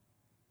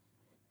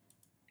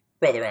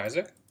Brother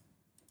Isaac.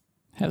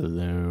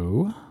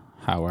 Hello.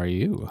 How are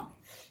you?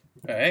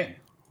 Hey.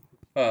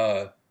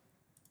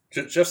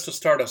 Just to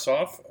start us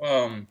off,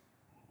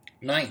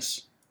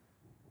 nice.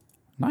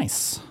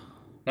 Nice.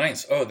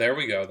 Nice. Oh, there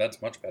we go.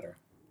 That's much better.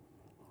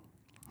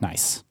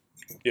 Nice.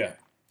 Yeah.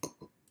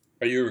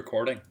 Are you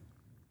recording?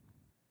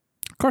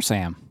 Of course I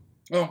am.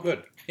 Oh,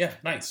 good. Yeah,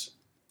 nice.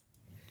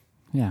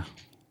 Yeah.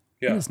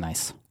 Yeah. It is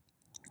nice.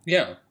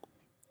 Yeah.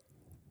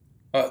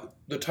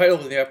 The title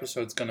of the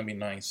episode is going to be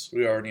nice.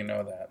 We already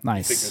know that.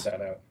 Nice. We figured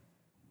that out.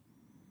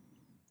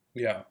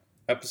 Yeah.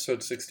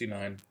 Episode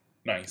 69.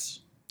 Nice.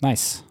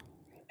 Nice.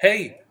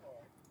 Hey.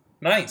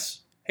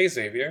 Nice. Hey,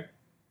 Xavier.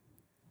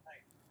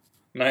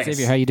 Nice.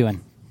 Xavier, how you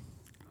doing?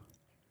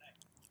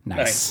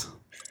 Nice.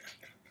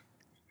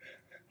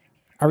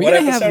 Are we What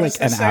going to have episode like is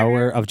an this, hour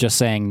Xavier? of just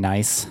saying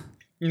nice?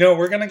 No,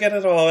 we're going to get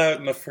it all out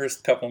in the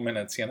first couple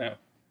minutes, you know.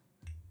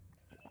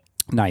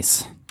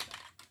 Nice.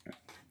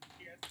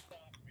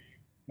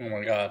 Oh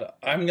my god.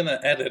 I'm going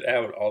to edit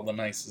out all the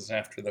nices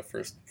after the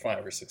first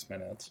 5 or 6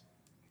 minutes.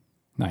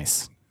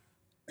 Nice.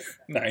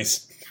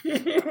 Nice.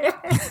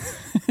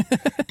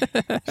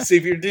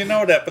 Xavier, do you know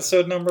what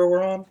episode number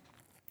we're on?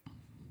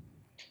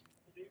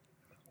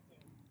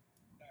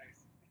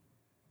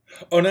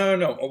 Oh,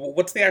 no.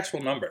 What's the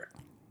actual number?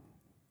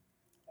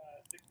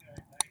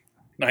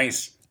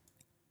 Nice.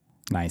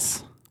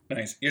 Nice.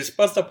 Nice. You're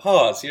supposed to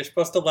pause. You're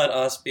supposed to let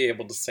us be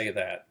able to say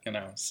that, you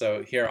know.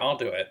 So here, I'll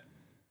do it.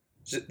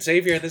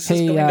 Xavier, this is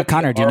going to be...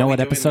 Connor, do you Are know We what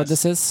Doing episode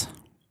this is?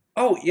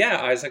 Oh,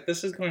 yeah, Isaac.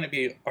 This is going to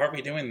be Are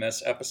We Doing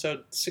This?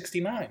 Episode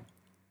 69.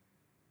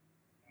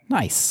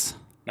 Nice.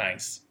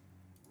 Nice.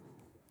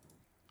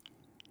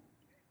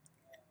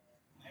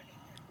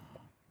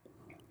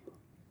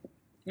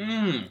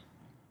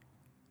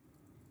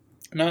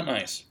 Not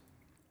nice.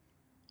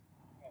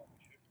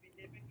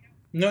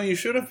 No, you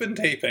should have been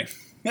taping.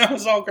 That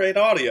was all great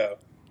audio.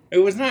 It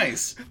was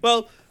nice.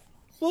 Well,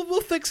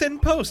 we'll fix it in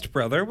post,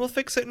 brother. We'll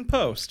fix it in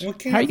post. We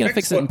can't How are you gonna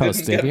fix it in what post,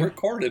 didn't get Xavier?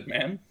 recorded,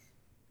 man.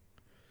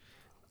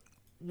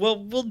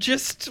 Well, we'll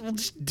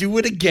just do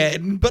it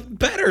again, but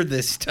better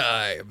this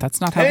time.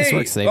 That's not how this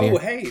works, Xavier. Oh,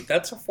 hey,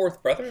 that's a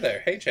fourth brother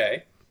there. Hey,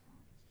 Jay.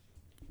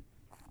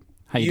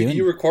 How you doing?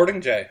 You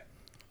recording, Jay?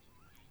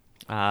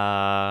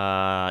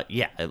 Yeah,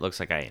 it looks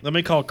like I am. Let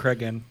me call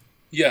Craig in.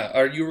 Yeah,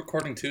 are you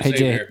recording too, Hey, Jay.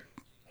 Xavier?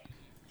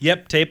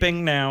 Yep,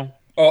 taping now.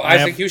 Oh,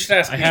 Isaac, you should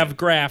ask I me. have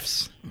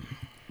graphs.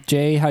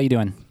 Jay, how you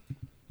doing?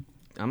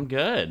 I'm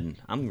good.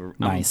 I'm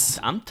Nice.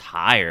 I'm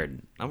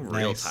tired. I'm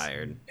real Nice.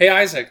 tired. Hey,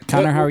 Isaac.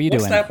 Connor, how are you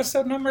what's doing? the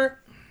episode number?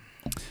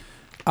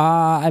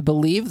 I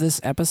believe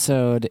this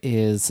episode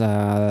is,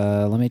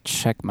 let me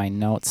check my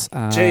notes.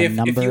 Jay, if you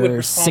would number respond to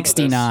this.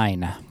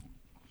 69.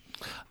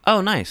 Oh,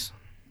 nice.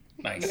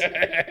 Nice.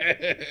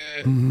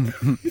 I'm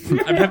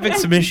having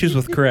some issues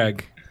with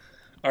Craig.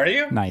 Are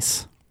you?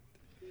 Nice.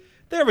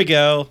 There we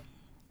go.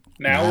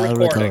 Now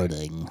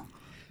recording.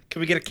 Can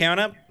we get a count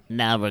up?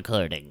 Now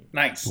recording.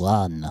 Nice.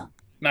 1,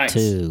 Nice.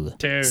 2,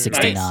 Two.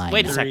 69.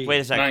 Wait a sec. Wait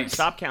a sec. Nice.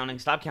 Stop counting.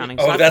 Stop counting.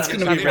 Oh, Stop that's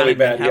counting, gonna be stop really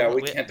counting. bad. Yeah,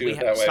 we can't do it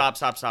that way.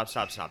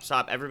 Stop.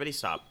 Stop. Everybody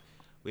stop.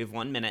 We have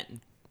 1 minute,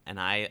 and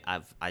I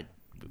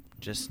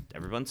just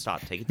everyone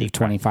stop. Take a You have deep breath.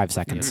 25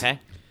 seconds. Okay.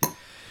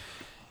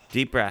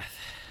 Deep breath.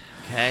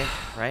 Okay.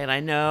 Right. I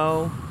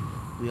know.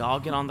 We all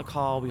get on the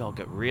call. We all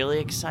get really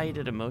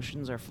excited.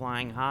 Emotions are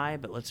flying high.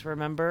 But let's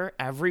remember,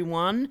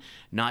 everyone,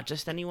 not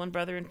just any one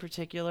brother in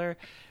particular,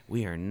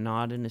 we are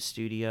not in a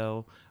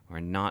studio.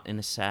 We're not in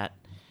a set.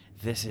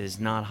 This is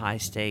not high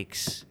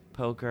stakes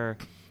poker.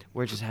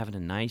 We're just having a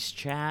nice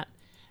chat.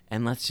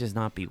 And let's just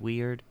not be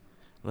weird.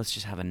 Let's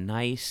just have a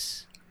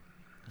nice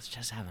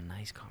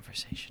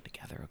conversation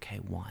together. Okay.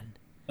 1,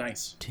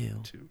 Nice.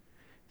 2,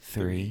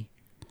 3,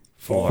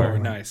 4, 4.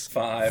 Nice.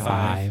 5,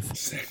 5,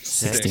 6,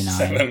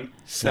 69,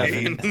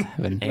 7,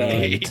 7, 8,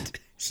 8,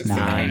 9,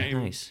 9,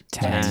 nice,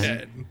 10,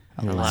 10,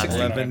 11,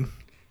 11,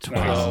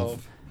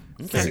 12,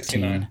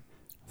 13,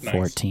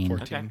 14,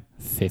 Okay.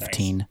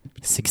 15,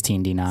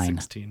 16,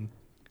 16,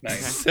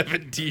 Nice.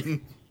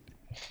 17.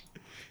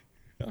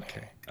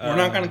 Okay. We're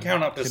not going to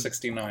count up to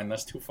 69.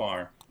 That's too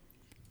far.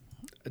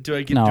 Do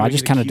I get? No, do I get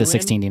just a counted to cue in?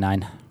 16,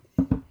 9.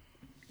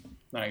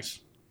 Nice.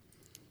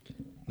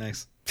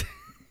 Nice.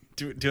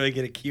 Do I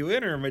get a cue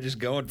in, or am I just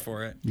going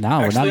for it? No,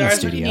 we're not Actually, in the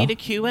Isaac, You studio. need a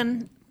cue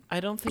in? I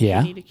don't think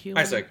Yeah. you need a cue in.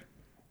 Isaac.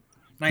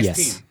 Nice Yes.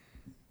 team.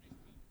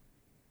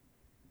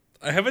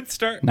 I haven't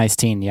started. Nice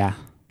teen, yeah.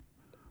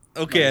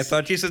 Okay, Nice. I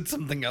thought you said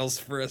something else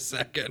for a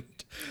second.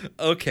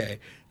 Okay,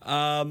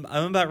 I'm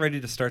about ready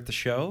to start the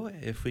show.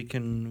 If we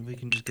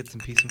can just get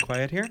some peace and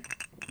quiet here.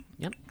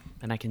 Yep.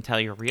 And I can tell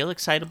you're real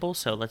excitable,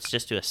 so let's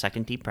just do a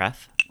second deep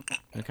breath.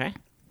 Okay?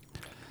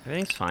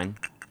 Everything's fine.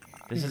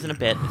 This isn't a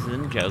bit. This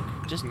isn't a joke.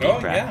 Just deep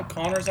Oh, breath. yeah.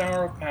 Connor's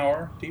Hour of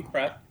Power. Deep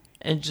breath.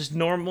 And just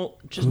normal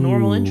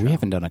Ooh, intro. we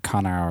haven't done a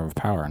Connor Hour of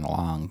Power in a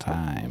long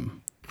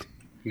time.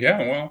 Yeah,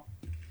 well.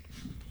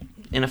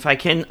 And if I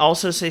can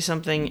also say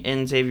something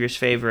in Xavier's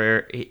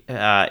favor,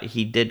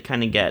 he did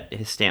kind of get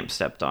his stamp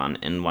stepped on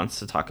and wants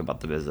to talk about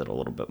the visit a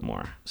little bit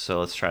more. So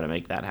let's try to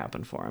make that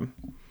happen for him.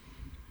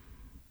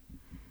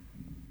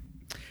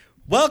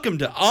 Welcome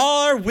to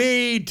Are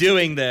We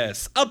Doing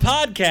This? A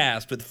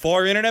podcast with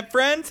 4 internet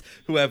friends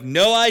who have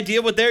no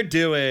idea what they're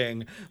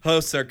doing.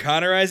 Hosts are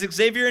Connor, Isaac,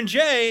 Xavier, and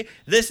Jay.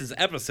 This is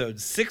episode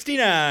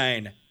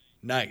 69.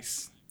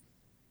 Nice.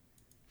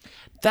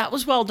 That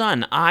was well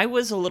done. I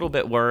was a little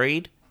bit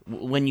worried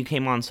when you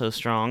came on so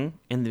strong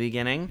in the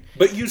beginning.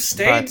 But you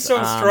stayed so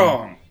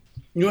strong.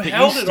 You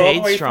held it all the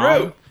way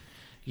through.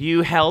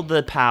 You held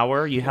the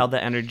power. You held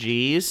the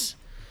energies.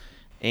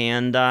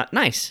 And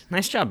nice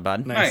job,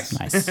 bud. Nice.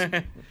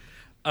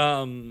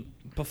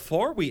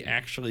 Before we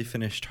actually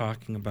finish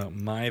talking about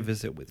my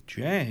visit with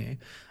Jay,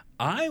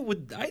 I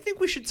think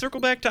we should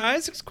circle back to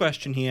Isaac's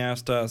question he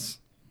asked us.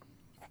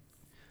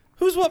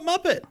 Who's what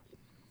Muppet?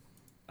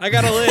 I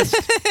got a list.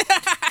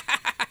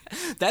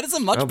 That is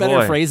a much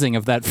better phrasing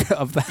of that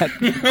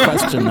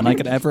question than I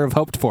could ever have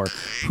hoped for.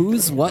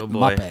 Who's what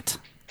Muppet?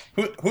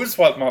 Who's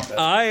what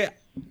Muppet?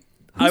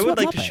 I would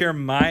like to share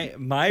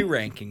my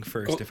ranking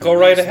first. Go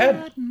right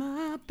ahead. Me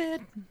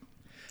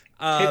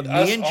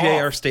and Jay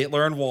are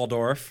Statler and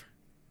Waldorf.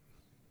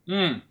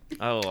 Oh.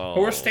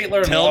 Who are Statler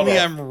and Tell Waldorf? me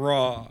I'm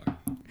wrong.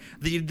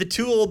 The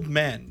two old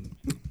men.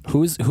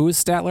 Who's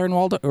Statler and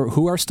Waldorf? Or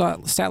who are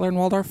Statler and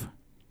Waldorf?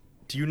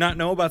 Do you not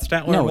know about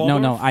Statler and Waldorf?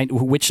 No.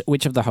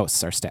 Which of the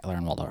hosts are Statler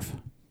and Waldorf?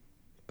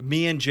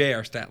 Me and Jay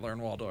are Statler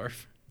and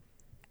Waldorf.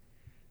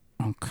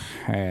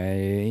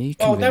 Okay.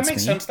 Oh, that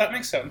makes sense. That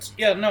makes sense.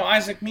 Yeah, no,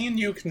 Isaac, me and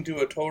you can do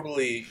a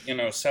totally,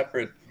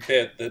 separate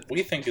bit that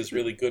we think is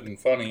really good and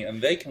funny,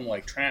 and they can,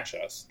 trash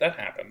us. That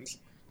happens.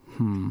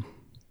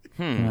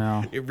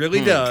 Yeah. It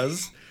really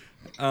does.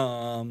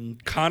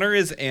 Connor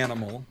is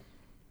Animal.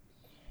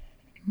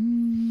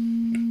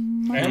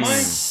 Am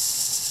I?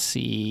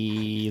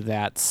 See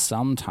that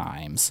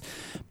sometimes.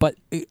 But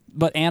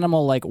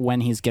Animal,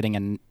 when he's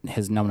getting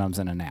his num-nums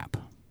in a nap.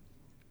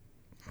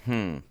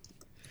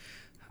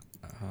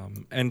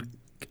 And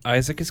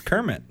Isaac is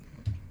Kermit.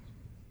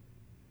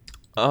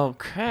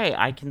 Okay,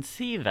 I can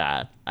see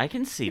that.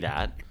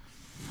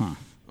 Huh.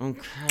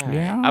 Okay.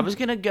 Yeah. I was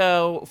gonna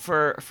go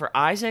for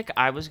Isaac.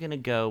 I was gonna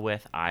go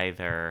with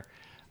either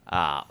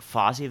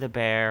Fozzie the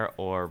Bear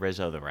or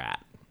Rizzo the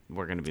Rat.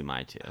 We're gonna be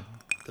my two.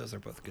 Those are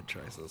both good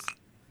choices.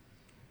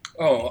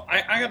 Oh,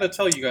 I gotta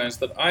tell you guys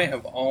that I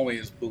have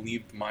always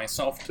believed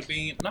myself to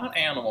be not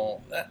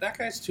Animal. That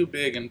guy's too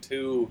big and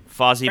too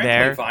Fozzie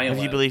Bear. violent.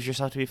 Have you believed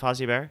yourself to be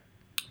Fozzie Bear?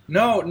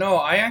 No,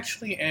 I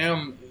actually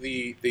am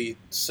the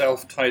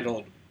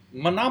self-titled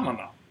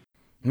Manamana.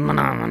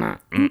 Manamana.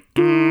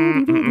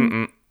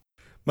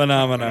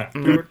 Manamana.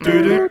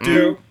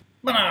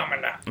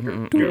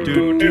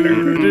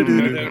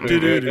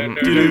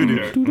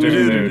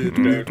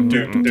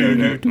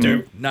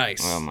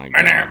 Nice. Oh my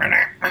god.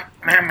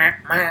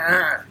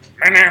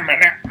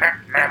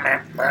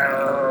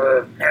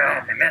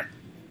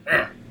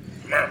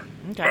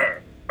 Okay.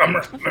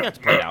 I think that's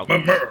played out.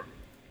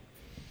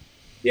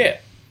 Yeah.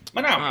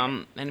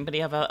 Anybody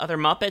have other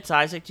Muppets?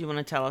 Isaac, do you want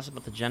to tell us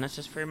about the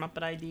genesis for your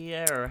Muppet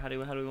idea, or how do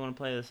we want to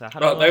play this out?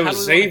 That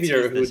was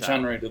Xavier who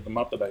generated the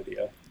Muppet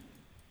idea.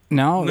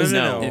 No.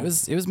 No. It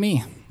was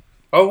me.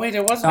 Oh wait,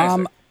 it wasn't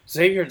Isaac.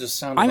 Xavier just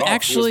sounded I'm off.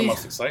 actually He was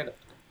the most excited.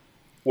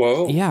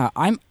 Whoa. Yeah,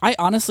 I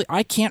honestly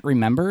can't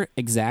remember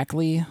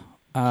exactly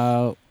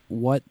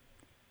what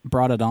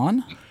brought it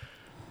on.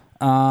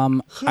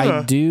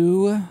 I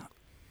do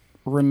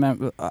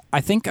remember. I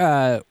think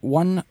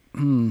one.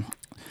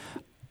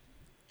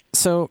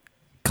 So,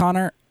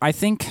 Connor,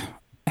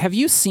 have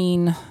you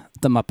seen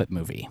the Muppet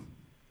movie?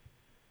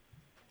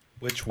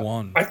 Which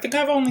one? I think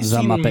I've only The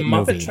seen Muppet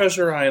Muppet movie.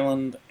 Treasure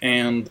Island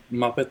and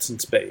Muppets in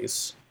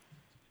Space.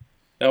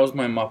 That was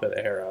my Muppet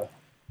era.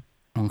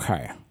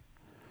 Okay.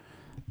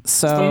 Is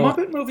So the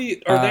Muppet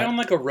movie, are they on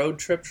a road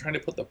trip trying to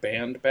put the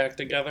band back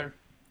together?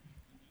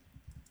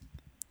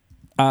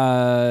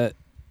 the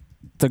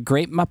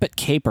Great Muppet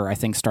Caper, I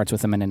think, starts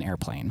with them in an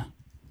airplane,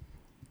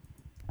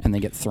 and they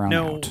get thrown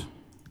out.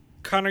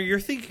 Connor, you're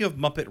thinking of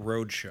Muppet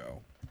Roadshow.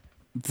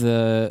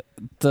 The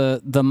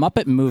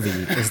Muppet movie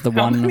is the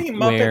How one many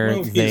Muppet where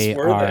movies they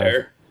were are.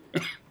 there?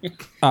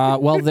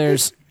 Well,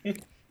 there's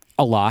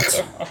a lot.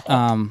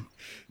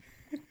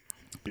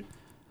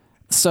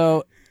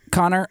 So,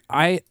 Connor,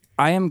 I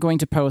am going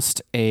to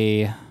post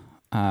a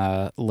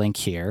link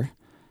here.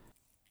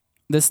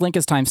 This link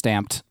is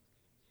timestamped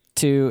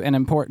to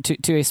an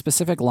to a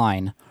specific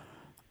line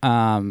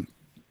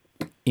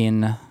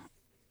in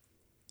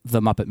the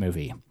Muppet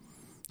movie.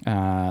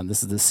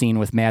 This is the scene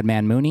with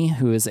Madman Mooney,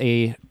 who is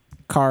a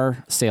used car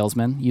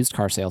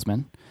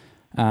salesman,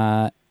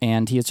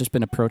 and he has just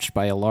been approached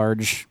by a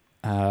large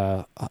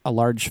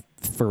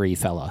furry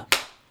fella.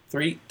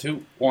 3,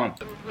 2, 1.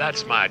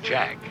 That's my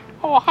Jack.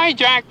 Oh, hi,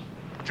 Jack.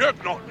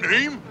 Jack not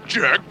name,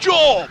 Jack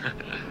job.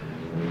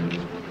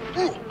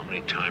 How many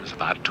times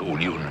have I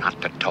told you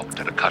not to talk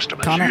to the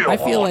customers? Connor, I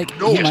feel like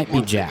No, he might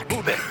be Jack.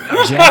 Move it.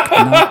 Jack,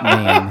 not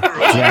name,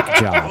 Jack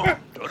Job.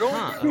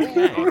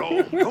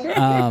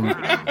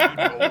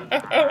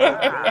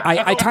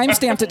 I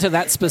timestamped it to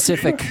that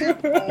specific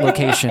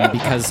location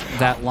because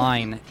that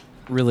line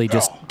really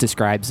just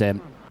describes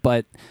him.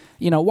 but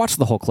watch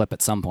the whole clip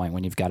at some point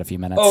when you've got a few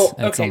minutes. Oh,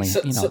 It's okay. only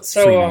So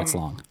 3 minutes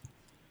long.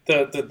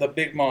 The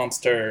big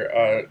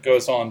monster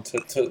goes on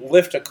to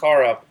lift a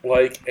car up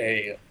like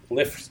a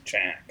lift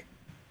jack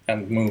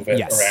and move it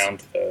Yes.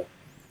 around the.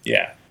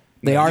 Yeah.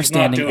 They are He's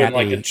standing not doing at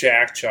like a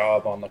jack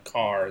job on the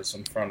cars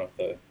in front of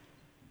the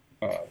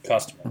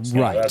customers.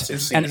 Right.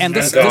 That's And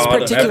this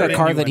particular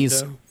car that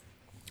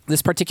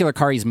this particular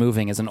car he's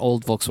moving is an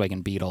old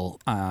Volkswagen Beetle,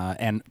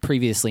 and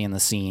previously in the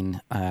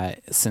scene,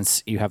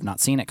 since you have not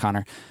seen it,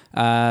 Connor,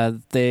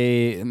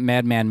 the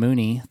Madman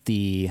Mooney,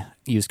 the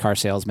used car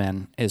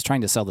salesman, is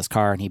trying to sell this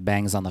car, and he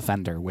bangs on the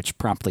fender, which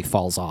promptly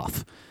falls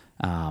off.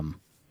 I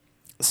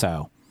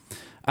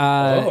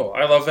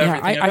love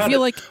everything about I feel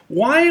it. like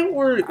Why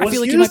was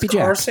feel like you used might be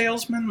car jacked.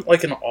 salesman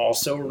like an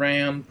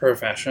also-ran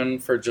profession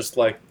for just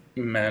like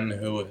men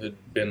who had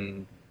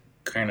been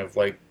kind of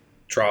like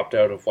dropped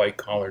out of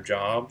white-collar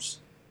jobs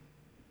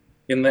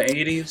in the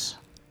 80s?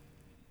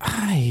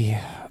 I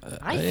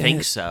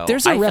think so.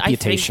 There's a I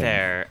reputation.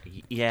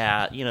 think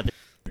the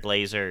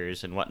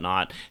Blazers and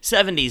whatnot,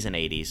 70s and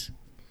 80s.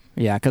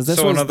 Yeah, because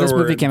this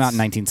movie came out in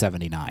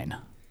 1979.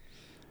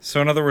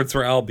 So in other words,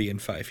 where I'll be in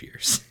 5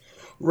 years.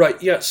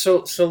 Right, yeah,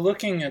 so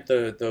looking at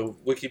the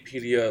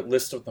Wikipedia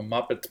list of the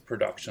Muppets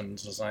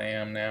productions, as I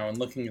am now, and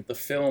looking at the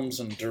films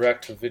and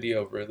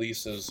direct-to-video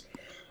releases,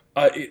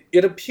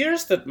 it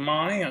appears that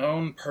my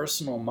own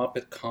personal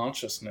Muppet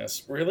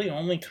consciousness really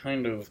only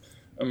kind of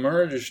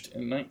emerged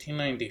in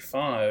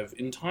 1995,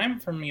 in time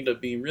for me to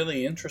be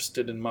really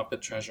interested in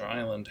Muppet Treasure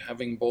Island,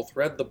 having both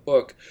read the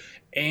book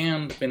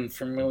and been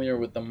familiar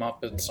with the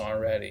Muppets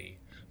already.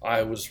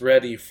 I was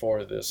ready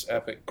for this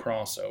epic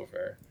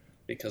crossover,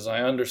 because I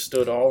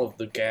understood all of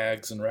the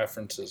gags and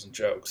references and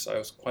jokes. I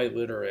was quite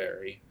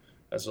literary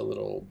as a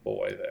little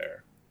boy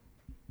there.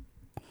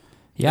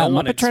 Yeah, No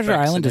one Muppet Treasure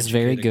expects Island an is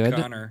very educated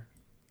good. Connor.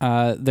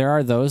 There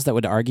are those that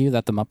would argue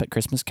that The Muppet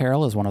Christmas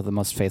Carol is one of the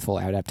most faithful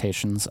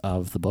adaptations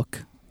of the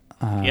book.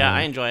 Yeah,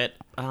 I enjoy it.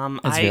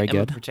 It's I very am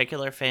good. a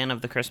particular fan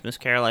of the Christmas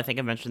Carol. I think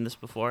I mentioned this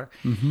before.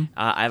 Mm-hmm.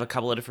 I have a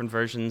couple of different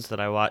versions that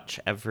I watch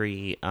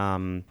every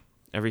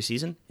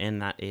season,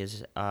 and that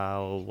is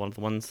one of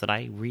the ones that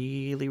I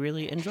really,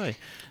 really enjoy.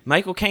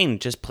 Michael Caine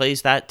just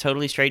plays that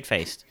totally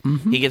straight-faced.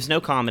 Mm-hmm. He gives no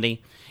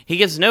comedy. He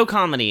gives no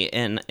comedy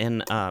in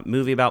a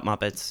movie about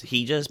Muppets.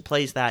 He just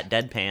plays that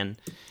deadpan,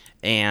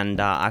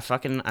 and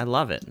I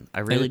love it.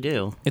 I really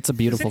do. It's a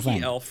beautiful Isn't he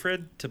thing.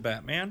 Alfred to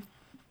Batman?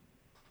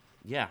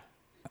 Yeah.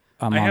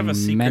 Among I have a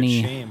secret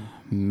many, shame.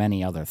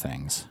 many other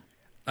things.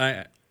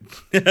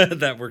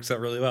 That works out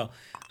really well.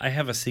 I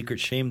have a secret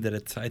shame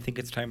that I think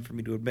it's time for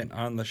me to admit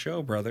on the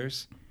show,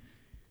 brothers.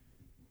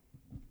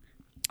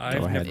 Go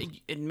ahead.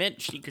 Admit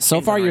secret So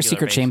shames far, on a your regular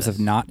secret shames basis.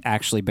 have not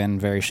actually been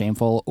very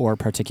shameful or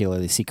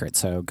particularly secret,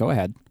 so go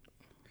ahead.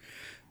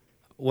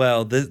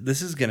 Well,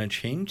 this is going to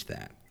change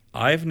that.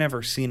 I've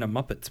never seen a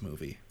Muppets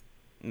movie.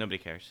 Nobody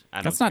cares. I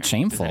don't That's not care. Does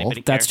shameful.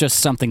 anybody That's care? just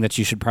something that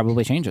you should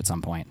probably change at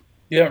some point.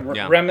 Yeah,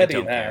 Yeah, I remedy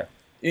don't that.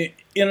 In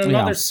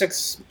another Yeah.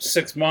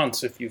 six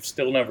months, if you've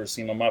still never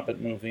seen a Muppet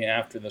movie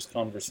after this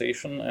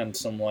conversation and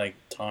some like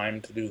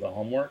time to do the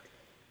homework,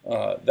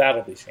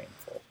 that'll be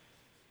shameful.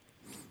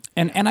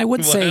 And I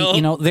would say,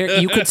 Well.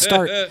 you could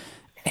start,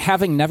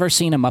 having never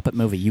seen a Muppet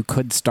movie, you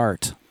could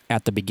start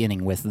at the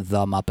beginning with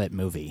The Muppet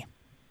Movie.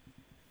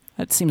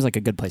 That seems like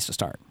a good place to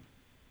start.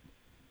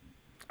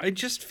 I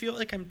just feel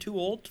like I'm too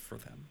old for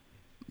them.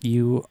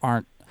 You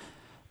aren't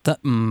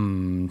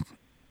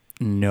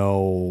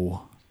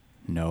no.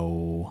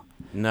 No.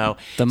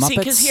 The See,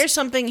 because Muppets- here's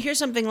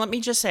something. Let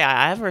me just say,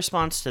 I have a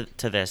response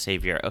to this,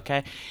 Xavier.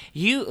 Okay,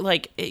 you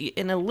like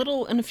in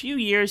a few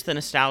years, the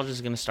nostalgia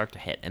is going to start to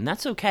hit, and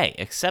that's okay.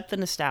 Accept the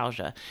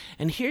nostalgia.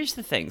 And here's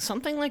the thing: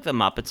 something like the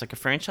Muppets, like a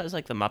franchise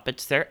like the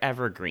Muppets, they're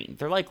evergreen.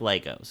 They're like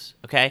Legos.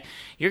 Okay,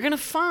 you're going to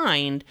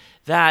find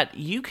that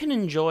you can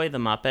enjoy the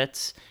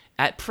Muppets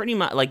at pretty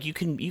much like you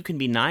can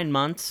be 9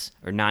 months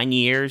or 9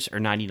 years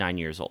or 99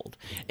 years old,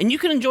 and you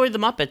can enjoy the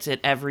Muppets at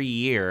every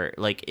year,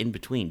 like in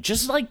between,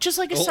 just like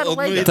a set of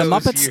Only Legos. The those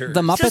Muppets, years.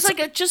 the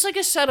Muppets, Just like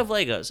a set of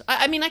Legos.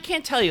 I mean, I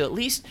can't tell you. At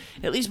least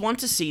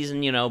once a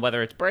season,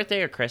 whether it's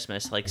birthday or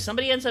Christmas, like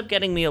somebody ends up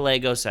getting me a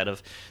Lego set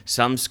of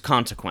some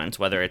consequence,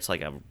 whether it's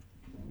like a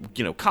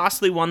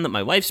costly one that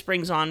my wife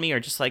springs on me, or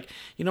just like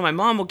my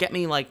mom will get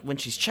me, like when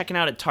she's checking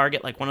out at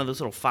Target, like one of those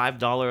little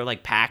 $5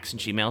 like packs,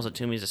 and she mails it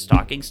to me as a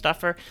stocking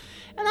stuffer,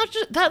 and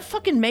that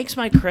fucking makes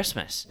my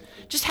Christmas.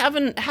 Just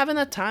having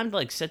that time to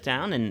like sit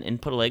down and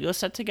put a Lego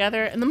set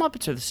together. And the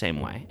Muppets are the same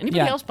way. Anybody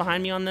Yeah. else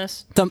behind me on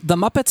this? the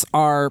Muppets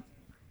are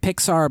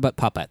Pixar but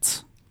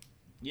puppets.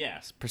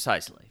 Yes,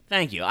 precisely.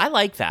 Thank you. I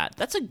like that.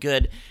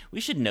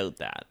 We should note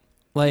that.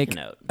 Like,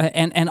 note.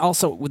 and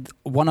also with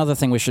one other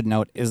thing we should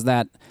note is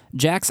that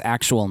Jack's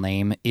actual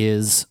name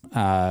is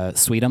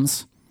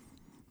Sweetums.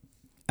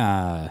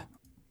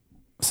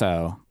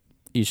 So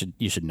you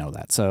should know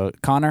that. So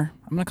Connor,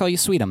 I'm gonna call you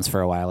Sweetums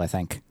for a while, I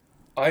think.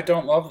 I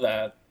don't love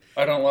that.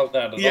 I don't love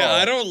that at all. Yeah,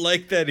 I don't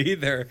like that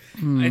either.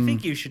 I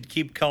think you should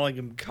keep calling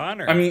him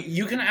Connor. I mean,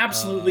 you can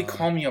absolutely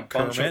call me a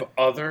bunch Kermit? of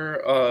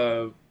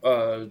other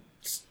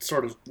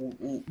sort of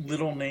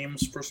little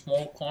names for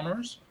small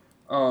corners.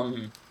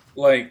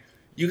 Like,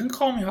 you can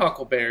call me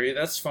Huckleberry,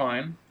 that's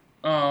fine.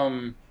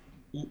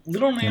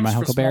 Little my names for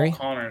Huckleberry? small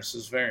corners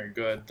is very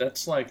good.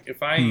 That's like,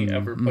 if I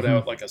ever put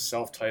out like a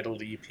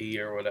self-titled EP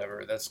or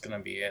whatever, that's gonna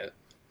be it.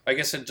 I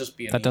guess it'd just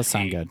be an That does EP.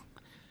 sound good.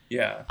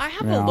 Yeah. I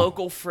have Yeah. a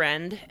local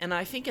friend, and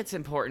I think it's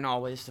important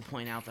always to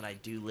point out that I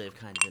do live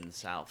kind of in the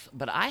South.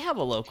 But I have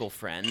a local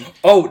friend.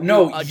 Oh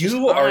no, just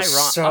you are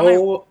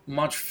so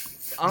much.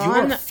 You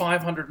on- are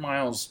 500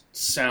 miles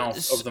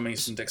south of the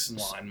Mason-Dixon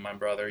line, my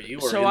brother. You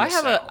are So in I the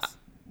have south.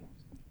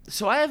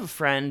 So I have a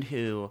friend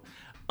who,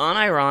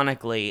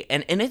 unironically,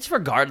 and it's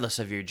regardless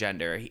of your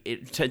gender,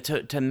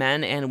 to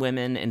men and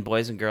women and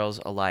boys and girls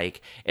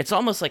alike, it's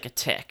almost like a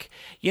tick.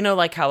 You know,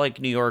 like how like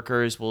New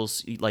Yorkers will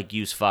like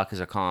use fuck as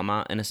a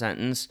comma in a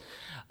sentence.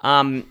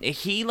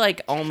 He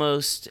like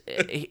almost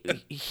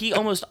he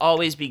almost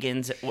always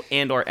begins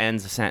and or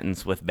ends a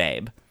sentence with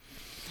babe.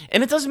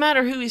 And it doesn't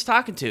matter who he's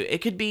talking to.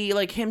 It could be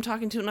like him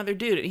talking to another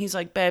dude, and he's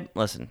like, "Babe,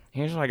 listen,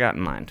 here's what I got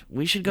in mind.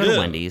 We should go to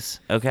Wendy's,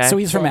 okay? So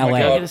he's from Oh my LA.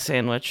 God. Get a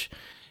sandwich,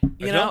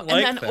 you I know, don't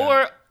like and then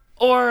that.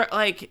 or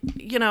like,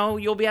 you know,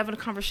 you'll be having a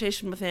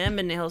conversation with him,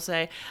 and he'll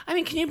say, "I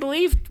mean, can you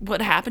believe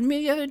what happened to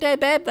me the other day,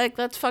 babe? Like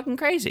that's fucking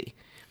crazy."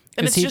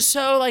 And Is it's he- just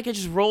so like it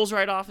just rolls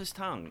right off his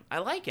tongue. I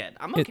like it.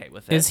 I'm okay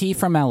with it. Is he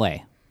from LA?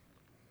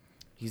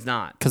 He's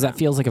not. Because that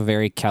feels like a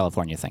very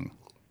California thing.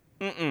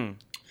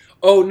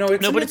 Oh no,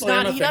 it's No, an but it's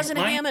Atlanta not. He thing. doesn't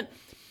My- ham it.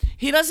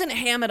 He doesn't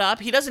ham it up.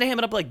 He doesn't ham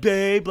it up like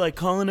babe, like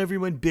calling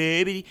everyone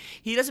babe.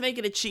 He doesn't make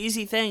it a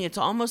cheesy thing. It's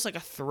almost like a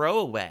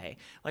throwaway,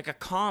 like a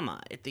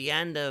comma at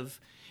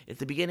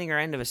the beginning or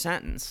end of a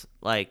sentence.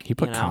 Like You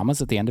put you know,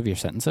 commas at the end of your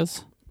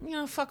sentences? You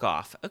know, fuck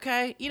off.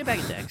 Okay, eat a bag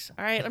of dicks.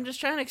 All right, I'm just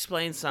trying to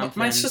explain something.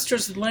 My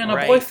sister's Atlanta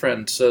Right.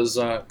 boyfriend says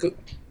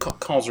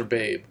calls her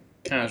babe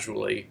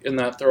casually in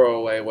that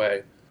throwaway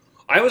way.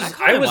 I I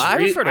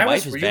refer to I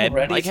wife was as real babe.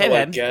 ready Like, to hey,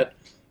 like babe. get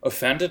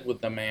offended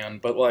with the man,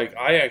 but like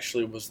I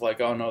actually was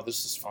like, oh no,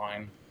 this is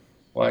fine.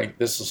 Like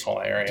this is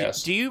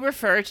hilarious. Do you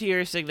refer to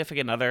your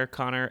significant other,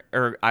 Connor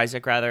or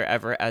Isaac, rather,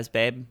 ever as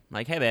babe?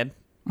 Like, hey, babe.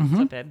 What's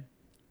up, babe?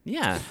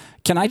 Yeah.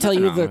 Can I tell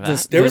nothing you wrong with that that.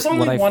 this? There was what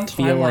only I one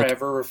feel time where like I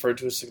ever referred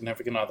to a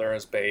significant other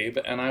as babe,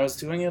 and I was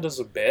doing it as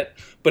a bit,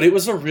 but it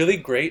was a really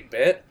great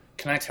bit.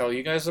 Can I tell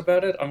you guys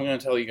about it? I'm going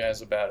to tell you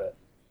guys about it.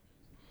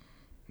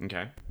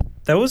 Okay.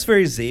 That was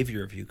very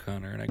Xavier of you,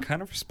 Connor, and I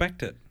kind of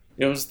respect it.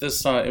 It was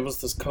this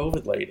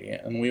COVID lady,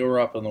 and we were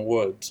up in the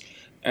woods,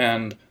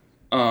 and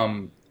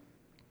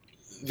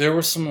there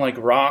were some like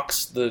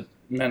rocks that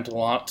meant a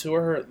lot to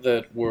her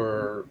that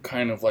were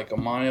kind of like a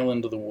mile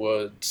into the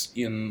woods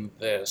in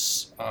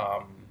this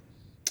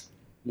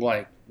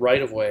like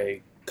right of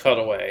way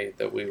cutaway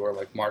that we were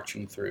like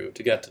marching through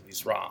to get to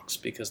these rocks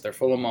because they're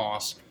full of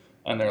moss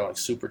and they're like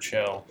super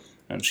chill,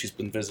 and she's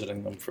been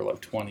visiting them for like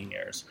 20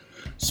 years.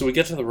 So we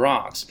get to the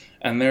rocks,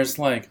 and there's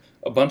like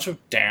a bunch of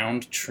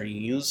downed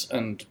trees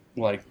and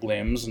like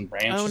limbs and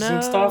branches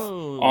and stuff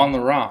no. on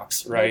the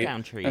rocks, right?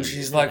 down trees. And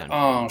she's No like, down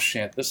 "Oh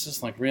shit, this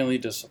is like really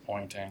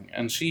disappointing."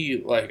 And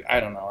she like, I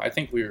don't know, I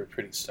think we were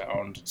pretty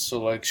stoned, so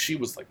like she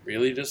was like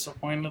really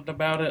disappointed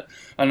about it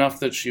enough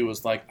that she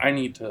was like, "I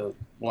need to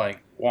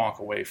like walk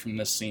away from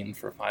this scene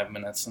for 5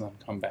 minutes and then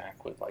come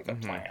back with like a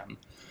plan."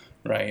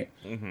 Right?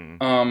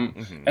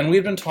 And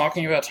we'd been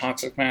talking about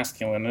toxic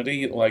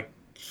masculinity like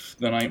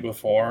the night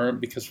before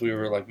because we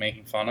were like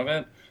making fun of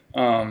it,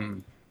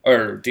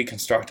 or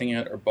deconstructing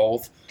it, or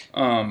both,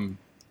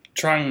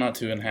 trying not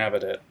to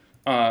inhabit it.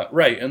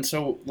 Right, and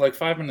so like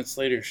 5 minutes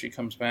later, she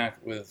comes back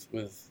with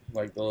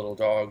like the little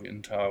dog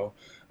in tow,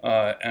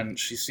 and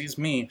she sees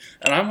me,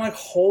 and I'm like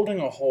holding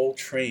a whole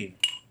tree,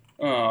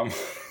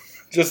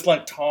 just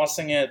like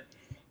tossing it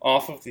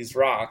off of these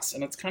rocks,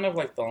 and it's kind of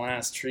like the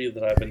last tree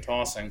that I've been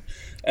tossing.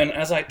 And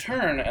as I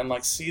turn and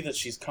like see that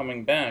she's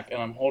coming back,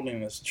 and I'm holding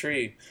this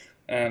tree,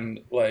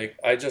 and like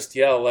I just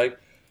yell like,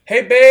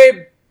 "Hey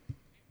babe,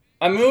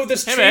 I moved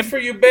this Hey, tree babe." for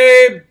you,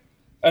 babe,"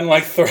 and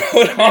like throw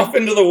it off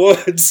into the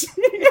woods.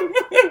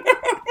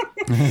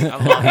 I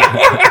love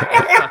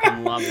that. I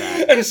fucking love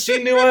that. And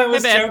she knew I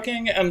was Hey, babe.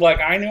 joking, and like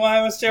I knew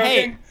I was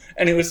joking, Hey.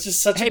 and it was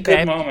just such Hey, a good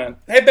babe. moment.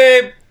 Hey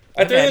babe,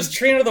 I threw babe. this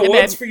tree into the Hey,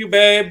 woods babe. for you,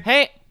 babe.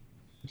 Hey,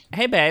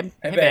 babe.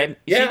 Hey, babe. babe.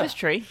 You Yeah. see this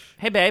tree?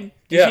 Hey, babe.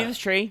 Do you Yeah. see this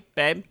tree?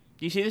 Babe,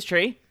 do you see this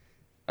tree?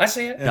 I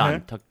see it.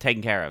 Done.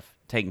 Taken care of.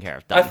 Taken care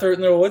of. I Done. threw it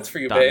in the woods for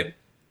you, Done. babe.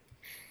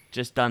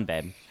 Just done,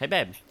 babe. Hey,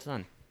 babe. It's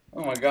done.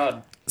 Oh my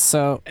god.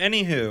 so.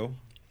 Anywho,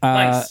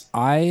 Nice.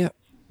 I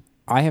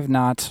have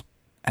not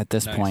at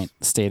this Nice. point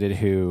stated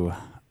who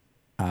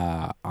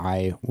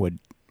I would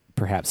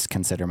perhaps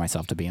consider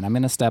myself to be, and I'm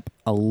going to step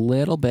a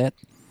little bit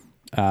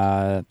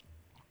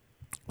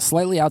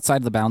slightly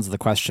outside the bounds of the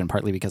question,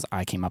 partly because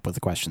I came up with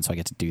the question, so I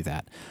get to do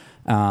that,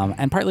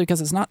 and partly because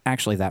it's not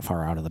actually that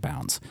far out of the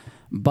bounds.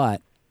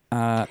 But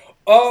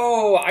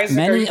Oh, Isaac,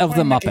 Many are you of the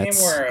playing the game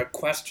Muppets- where a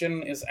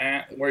question is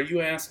where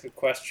you ask a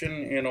question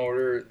in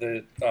order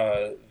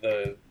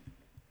that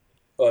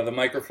the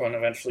microphone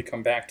eventually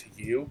come back to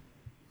you?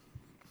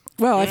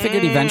 well, I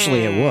figured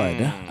eventually it would.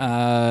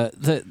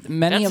 The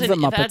many of the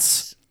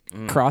Muppets.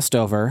 crossed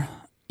over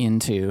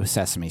into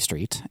Sesame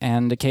Street,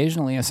 and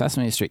occasionally a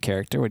Sesame Street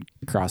character would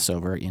cross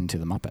over into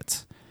the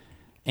Muppets.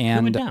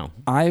 And know?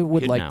 I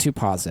would Who'd like know? to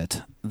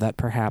posit that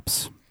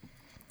perhaps,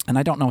 and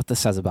I don't know what this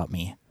says about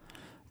me,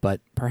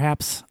 but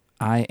perhaps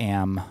I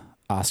am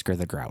Oscar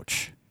the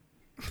Grouch.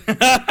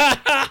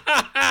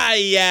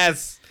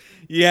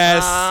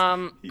 Yes.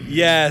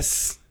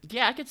 Yes.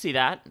 Yeah, I could see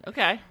that.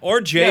 Okay.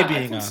 Or Jay Yeah, I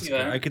being can see Oscar.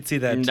 that. I could see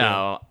that too.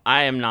 No,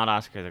 I am not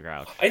Oscar the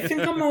Grouch. I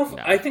think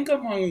I think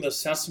among the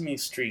Sesame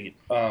Street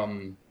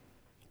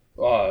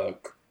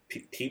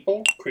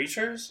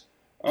creatures.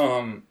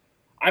 I'm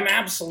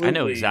absolutely. I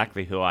know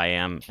exactly who I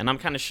am, and I'm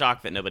kind of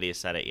shocked that nobody has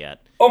said it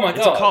yet. Oh my It's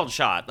god! a called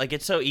shot. Like,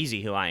 it's so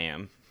easy who I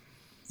am.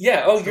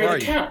 Yeah. Oh, Who you're are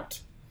the you?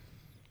 Count.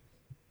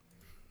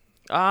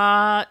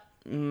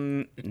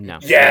 No.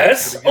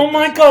 Yes. Oh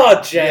my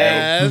god, Jay.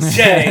 Yes.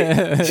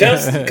 Jay,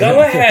 just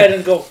go ahead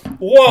and go.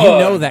 Whoa. You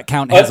know that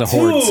Count has a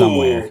horde two,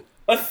 somewhere.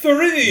 A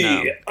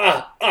 3.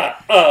 No.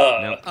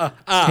 No.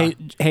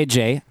 Hey,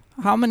 Jay,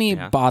 how many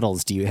Yeah.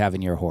 bottles do you have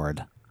in your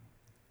hoard?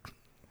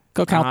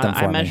 Go count them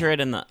for I me. measure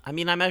it in the. I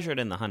measure it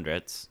in the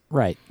hundreds.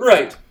 Right.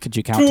 Right. Could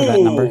you count to that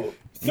number?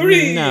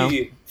 3, No.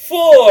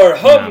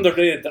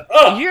 400.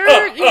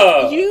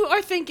 You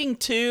are thinking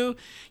too.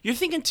 You're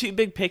thinking too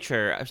big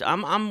picture.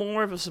 I'm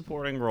more of a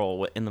supporting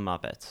role in the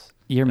Muppets.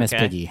 You're Miss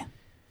Okay. Piggy.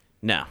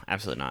 No,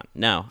 absolutely not.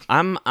 No,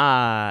 I'm. No,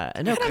 I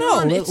don't come know.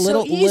 on, it's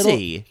so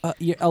easy.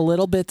 You're a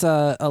little bit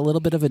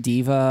of a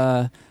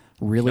diva,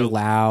 really Nope.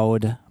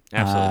 loud.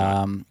 Absolutely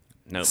not.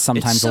 Nope.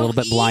 Sometimes It's a so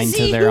little bit blind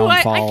to easy their who own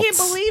I faults. can't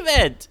believe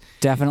it.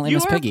 Definitely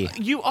Miss Piggy.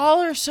 You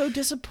all are so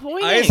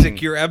disappointing.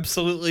 Isaac, you're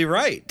absolutely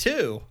right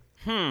too.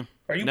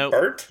 Are you Nope.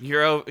 Bert?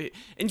 You're over.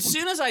 As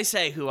soon as I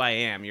say who I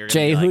am, you're gonna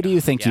Jay, be who like, do you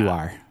 "Oh, think you yeah."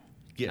 are?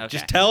 Yeah, Okay.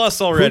 just tell us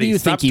already. you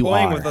Stop think you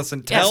toying are? with us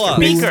and Yes, tell us.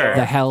 Beaker. Beaker.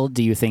 The hell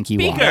do you think you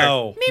Beaker. are?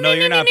 No, no,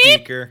 you're not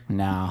Beaker.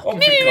 No. Oh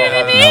my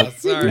god.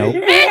 Sorry.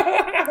 Nope.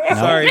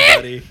 Sorry,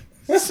 buddy.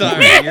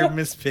 Sorry, you're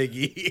Miss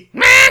Piggy.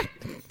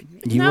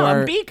 You No, are.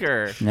 I'm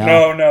Beaker.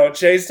 No,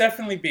 Jay's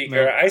definitely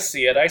Beaker. I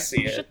see it.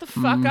 Shut the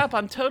fuck up.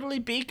 I'm totally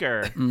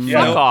Beaker.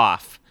 Yeah. Fuck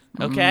off.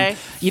 Okay?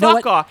 You know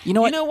Fuck what? off. You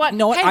know what?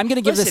 No, Hey, I'm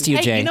gonna give this listen, to you,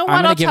 hey, Jay. You know I'm what?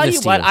 gonna I'll give tell this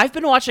you to what. you. I've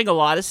been watching a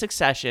lot of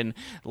Succession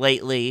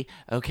lately,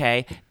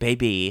 okay,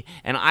 baby,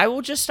 and I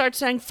will just start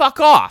saying fuck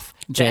off.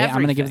 to Jay, I'm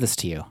going to give everything. this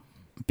to you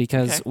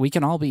because Okay. we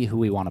can all be who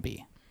we want to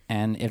be.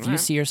 And if you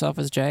see yourself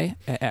as Jay,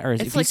 or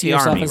if you like see the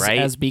yourself army, right?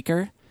 as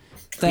Beaker,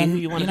 Be then who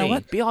you want to know be.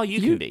 what? Be all you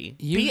can be.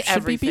 You Be should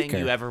everything Beaker.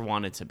 you ever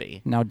wanted to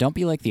be. No, don't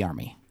be like the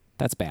army.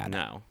 That's bad.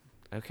 No.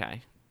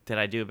 Okay. Did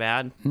I do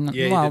bad? Yeah,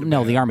 you well, did no,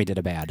 bad. the army did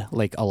a bad.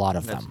 Like a lot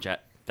of That's them.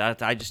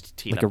 that I just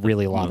teed Like up a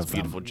really the lot most of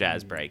them. beautiful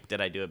jazz break.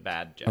 Did I do a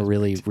bad jazz A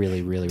really,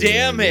 really, really,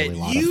 Damn really, it, really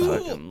lot you- of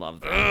them. Fucking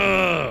love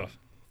that.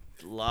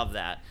 Love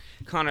that.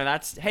 Connor,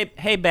 that's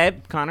hey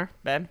babe, Connor,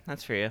 babe,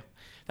 that's for you.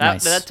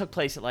 Nice. That took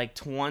place at like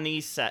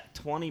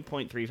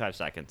 20.35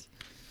 seconds.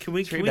 Can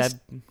we Tree bed.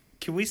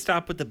 can we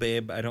stop with the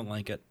babe? I don't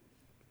like it.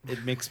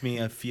 It makes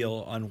me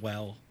feel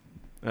unwell.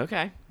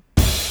 Okay.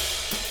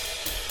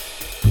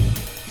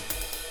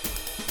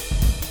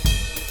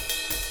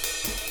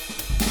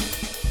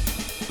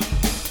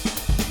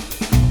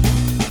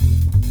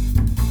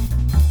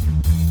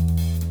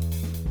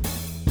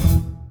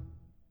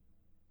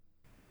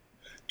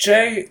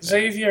 Jay,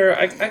 Xavier,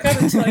 I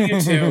gotta tell you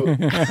too.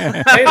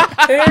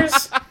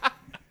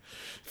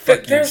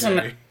 There's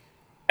an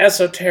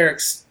esoteric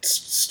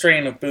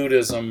strain of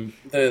Buddhism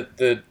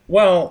an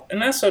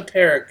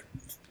esoteric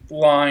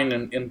line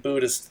in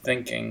Buddhist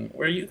thinking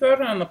where you go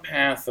down the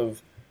path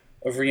of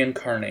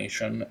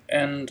reincarnation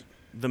and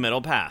The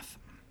middle path.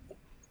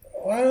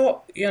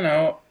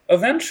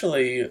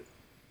 eventually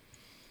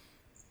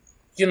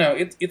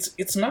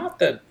it's not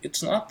that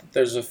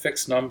there's a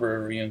fixed number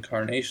of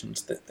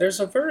reincarnations. There's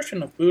a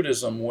version of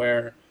Buddhism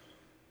where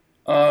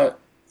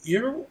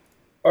you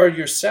are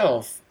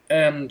yourself,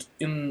 and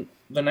in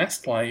the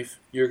next life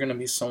you're going to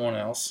be someone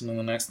else, and in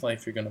the next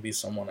life you're going to be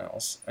someone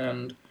else,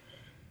 and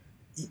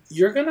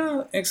you're going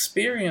to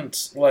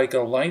experience like a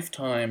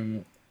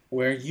lifetime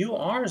where you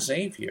are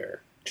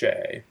Xavier,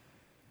 Jay.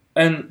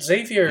 And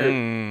Xavier,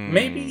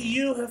 maybe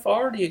you have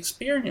already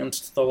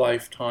experienced the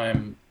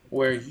lifetime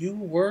where you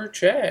were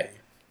Jay.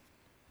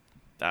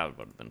 That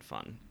would have been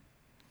fun.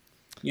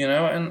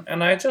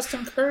 And I just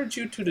encourage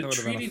you to would've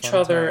been treat a each fun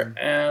other time.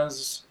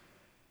 as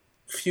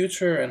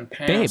future and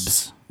past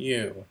Babes.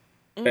 you,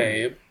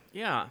 babe.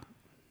 Yeah.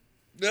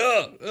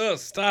 Ugh,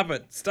 stop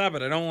it. Stop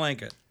it. I don't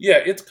like it. Yeah,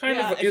 it's kind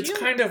Yeah, of if you-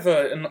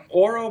 an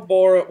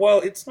Ouroboros. Well,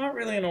 it's not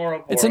really an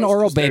Ouroboros. It's an 'cause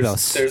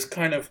Ouroboros. There's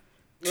kind of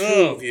two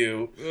Ugh. of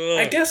you. Ugh.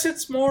 I guess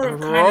it's more of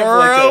kind of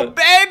like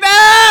a.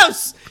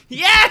 Ouroboros!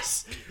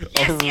 Yes!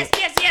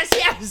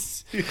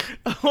 Yes!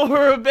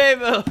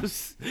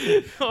 Ouroboros.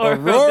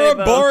 Aurora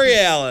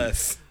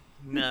Borealis.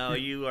 No,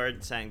 you are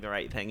saying the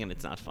right thing, and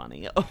it's not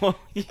funny. Oh,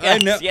 yes, I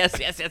know. yes.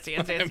 I think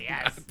that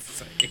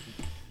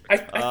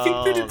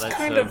Oh, it's that's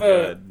kind so of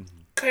good.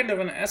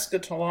 an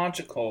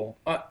eschatological.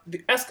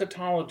 The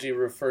eschatology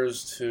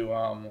refers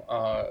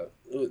to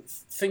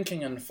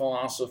thinking and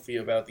philosophy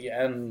about the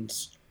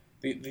ends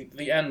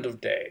the end of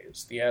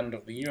days, the end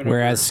of the universe.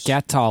 Whereas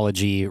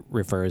scatology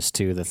refers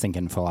to the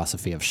thinking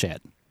philosophy of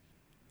shit.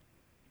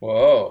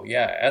 Whoa,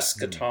 yeah,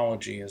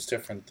 eschatology is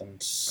different than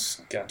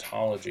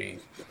scatology.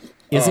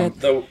 Is it?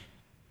 Though,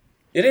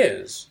 it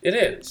is. It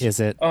is. Is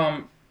it?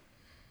 Well,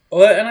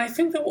 and I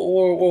think that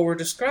what we're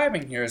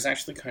describing here is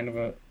actually kind of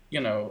a,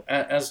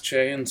 as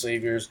Jay and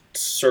Xavier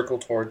circle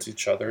towards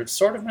each other, it's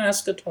sort of an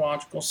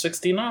eschatological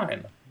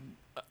 69.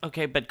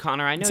 Okay, but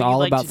Connor, I know It's you all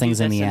like about to things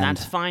do in this, the and end.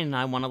 that's fine. And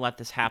I want to let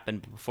this happen.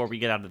 But before we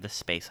get out of this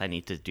space, I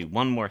need to do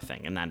one more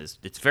thing, and that is,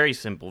 it's very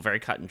simple, very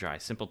cut and dry,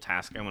 simple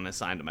task I want to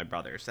assign to my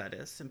brothers. That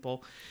is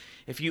simple.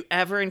 If you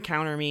ever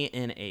encounter me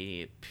in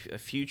a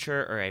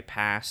future or a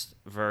past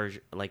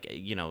version,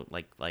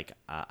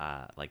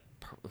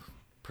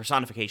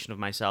 personification of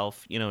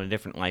myself, in a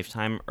different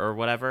lifetime or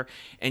whatever,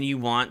 and you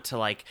want to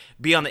like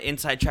be on the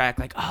inside track,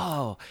 like,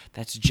 oh,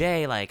 that's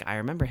Jay, like I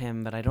remember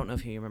him, but I don't know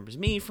if he remembers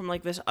me from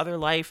like this other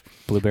life.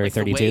 Blueberry like,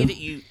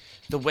 32.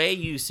 The way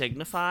you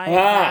signify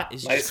that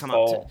is you nice just come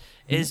ball. up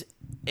to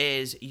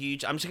is you.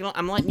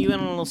 I'm letting you in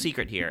on a little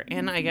secret here,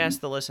 and I guess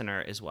the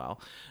listener as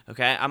well.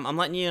 Okay, I'm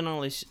letting you in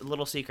on a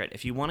little secret.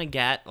 If you want to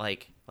get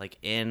like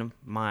in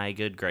my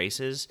good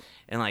graces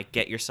and like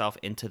get yourself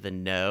into the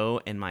know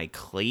in my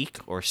clique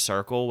or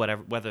circle,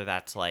 whether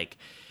that's like,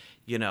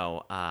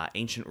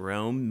 ancient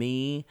Rome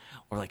me,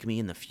 or like me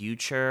in the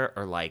future,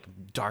 or like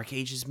Dark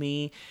Ages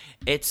me,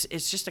 it's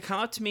just to come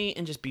up to me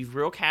and just be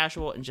real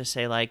casual and just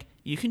say like,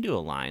 you can do a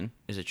line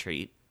as a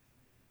treat.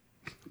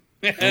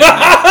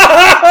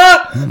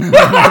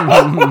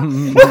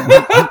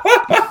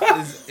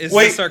 Is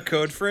Wait. this our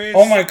code phrase?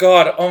 Oh my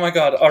god.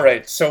 All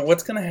right. So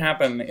what's going to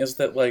happen is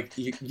that like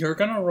you're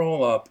going to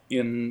roll up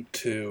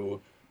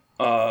into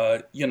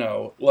you're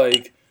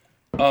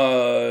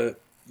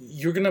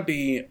going to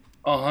be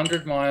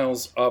 100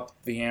 miles up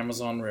the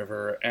Amazon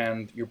River,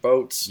 and your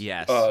boat's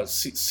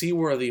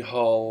seaworthy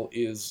hull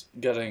is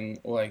getting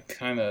like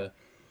kind of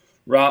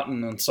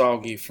rotten and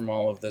soggy from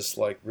all of this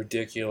like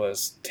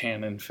ridiculous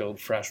tannin-filled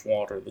fresh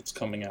water that's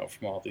coming out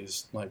from all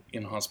these like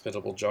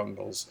inhospitable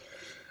jungles.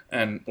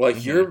 And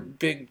like your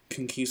big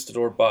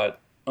conquistador butt,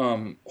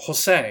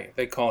 Jose,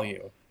 they call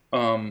you,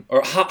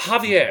 or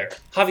Javier,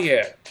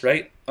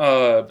 right?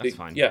 That's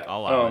fine. Yeah,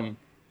 I'll allow it.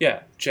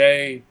 Yeah,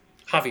 J.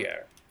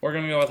 Javier. We're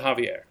gonna go with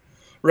Javier,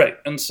 right?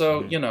 And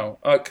so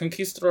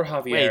conquistador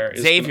Javier. Wait,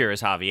 is Xavier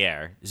is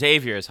Javier.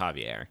 Xavier is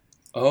Javier.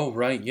 Oh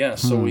right, yeah.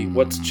 So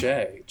what's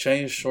J?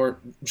 J is short.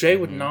 J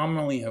would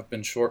nominally have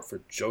been short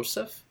for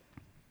Joseph.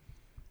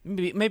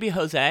 Maybe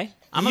Jose.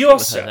 I'm okay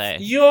with Jose.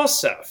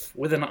 Yosef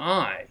with an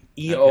I.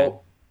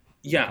 E-O.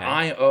 Yeah, Okay.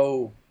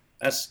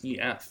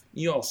 I-O-S-E-F.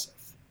 Yosef.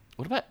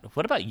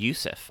 What about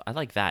Yusuf? I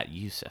like that,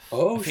 Yusuf.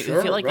 Oh, I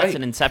sure, feel like right. that's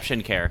an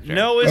Inception character.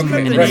 No, isn't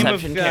Okay, that the right. name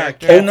of Inception Cat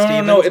character.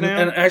 Oh, no, Stevens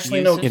and now?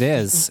 actually, no. It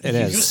is.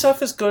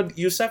 Yusuf is good.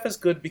 Yusuf is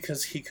good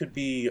because he could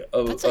be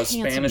a That's a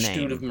handsome Spanish name.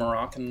 dude of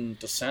Moroccan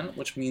descent,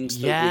 which means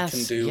that Yes, we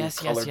can do yes,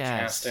 colored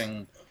yes.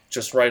 casting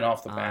just right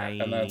off the bat,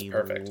 and that's I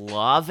perfect.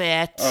 love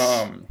it.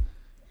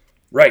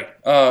 Right.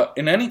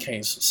 In any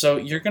case, so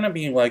you're going to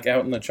be like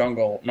out in the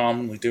jungle,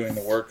 nominally doing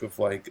the work of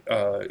like,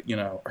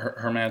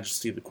 Her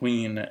Majesty the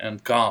Queen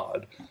and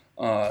God,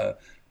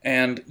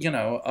 and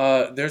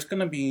there's going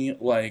to be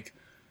like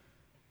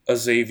a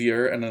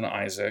Xavier and an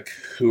Isaac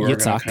who are going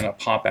to Yitzhak. kind of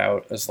pop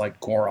out as like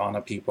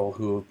Gorana people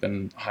who have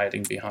been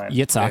hiding behind.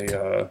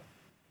 Yitzhak.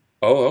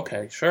 Oh,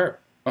 okay, sure.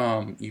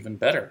 Even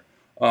better.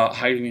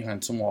 Hiding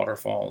behind some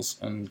waterfalls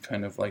and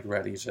kind of like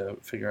ready to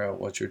figure out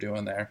what you're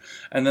doing there.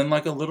 And then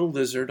like a little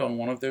lizard on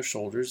one of their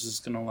shoulders is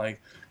gonna like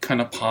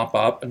kind of pop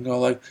up and go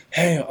like,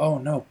 hey, oh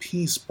no,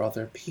 peace,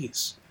 brother,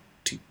 peace.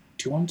 Do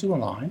you want to do a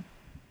line?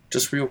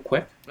 Just real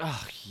quick?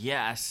 Oh,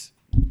 yes.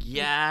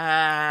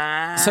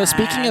 Yes. So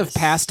speaking of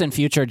past and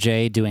future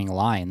Jay doing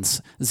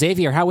lines,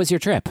 Xavier, how was your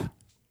trip?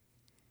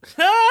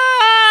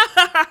 Oh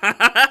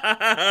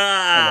my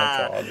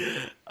god.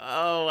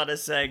 Oh, what a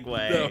segue.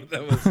 No,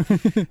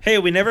 that was. Hey,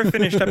 we never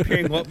finished up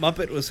hearing what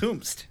Muppet was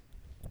whomst.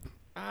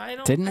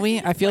 Didn't we?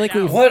 I feel like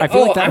we've. What? I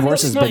feel like Oh, that I'm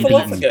horse has not been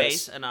Snuffleupagus. beaten.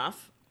 Space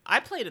enough. I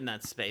played in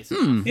that space.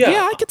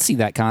 Yeah. I could see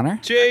that, Connor.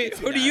 Jay,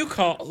 who do you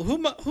call? Who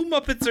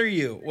Muppets are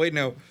you? Wait,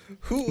 no. Jay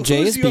who's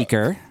is your-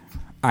 Beaker.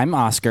 I'm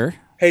Oscar.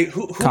 Hey,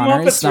 who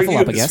Connor is Muppets are you?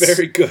 Snuffleupagus. It's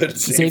very good.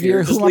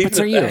 Xavier, who Just leave Muppets it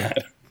are at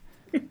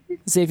you?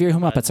 that. Xavier, who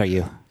Muppets are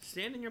you?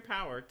 Stand in your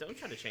power. Don't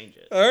try to change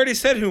it. I already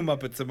said who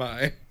Muppets am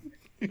I.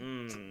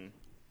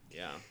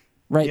 Yeah.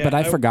 Right, Yeah, but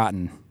I've I-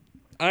 forgotten.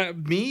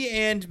 Me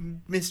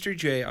and Mr.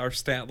 J are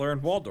Statler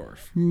and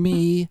Waldorf.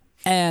 Me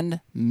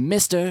and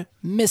Mr.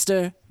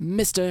 J.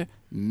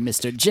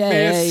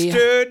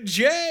 Mr.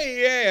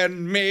 J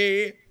and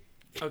me.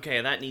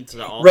 Okay, that needs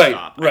to all Right,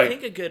 stop. right. I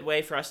think a good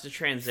way for us to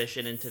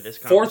transition into this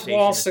Fourth conversation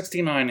wall is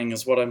 69ing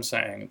is what I'm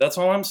saying. That's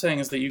all I'm saying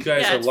is that you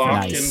guys are it's for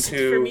locked me- Nice.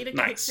 into for me to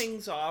nice. kick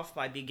things off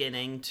by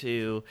beginning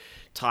to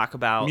talk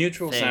about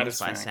Mutual things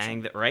satisfaction. by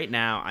saying that right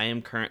now I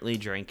am currently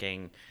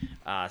drinking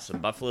some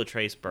Buffalo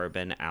Trace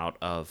bourbon out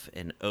of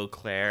an Eau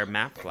Claire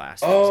map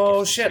glass. that was Oh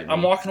gifted shit! to I'm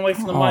me walking away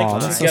from the Aw,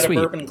 mic that's to so get sweet.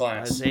 a bourbon by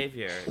glass.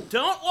 Xavier.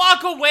 Don't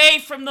walk away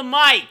from the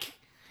mic.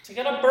 To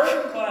get a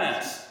bourbon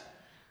glass.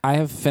 I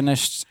have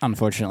finished,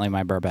 unfortunately,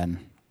 my bourbon.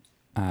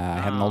 I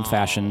had an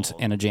old-fashioned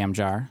in a jam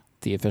jar,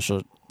 the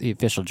official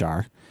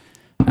jar,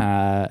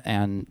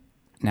 and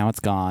now it's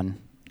gone.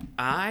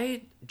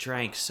 I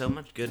drank so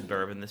much good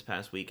bourbon this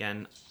past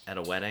weekend at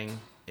a wedding.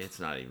 It's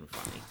not even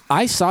funny.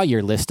 I saw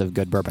your list of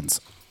good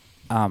bourbons.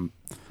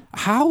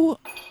 How?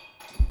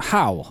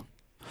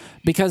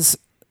 Because,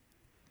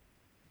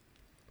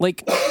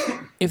 like,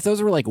 if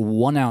those were like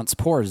 1 ounce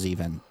pours,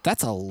 even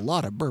that's a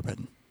lot of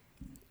bourbon.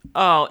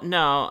 Oh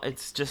no,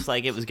 it's just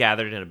like it was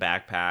gathered in a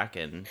backpack,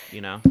 and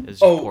it was just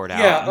poured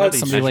out.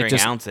 Nobody's Somebody like measuring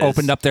just ounces.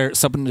 opened up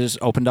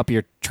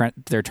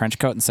their trench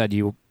coat and said,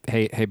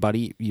 hey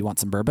buddy, you want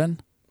some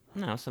bourbon?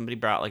 No, somebody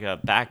brought like a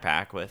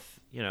backpack with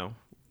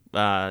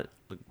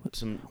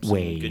some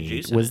Wait, good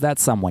juice. was that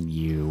someone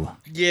you?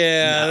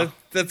 Yeah, No,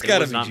 that's it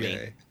gotta was be not Jay.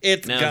 me.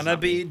 It's No, it's gonna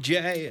not be me.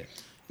 Jay.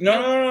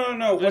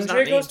 No. When not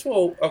Jay me. goes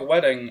to a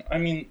wedding, I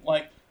mean,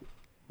 like,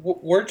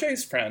 we're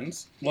Jay's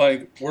friends.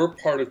 Like, we're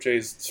part of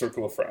Jay's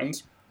circle of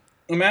friends.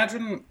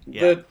 Imagine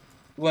that,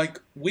 like,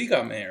 we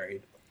got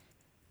married.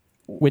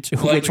 Which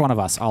one of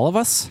us? All of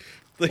us?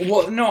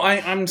 Well, no,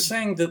 I'm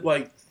saying that,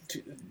 like,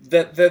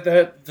 that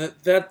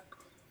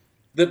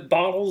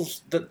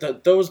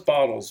those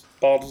bottles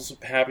of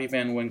Pappy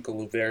Van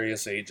Winkle of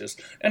various ages,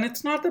 and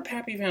it's not that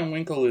Pappy Van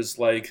Winkle is,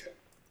 like,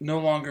 no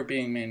longer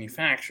being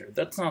manufactured.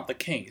 That's not the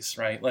case,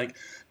 right? Like,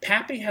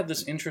 Pappy had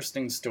this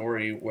interesting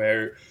story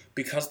where,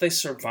 because they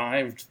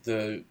survived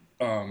the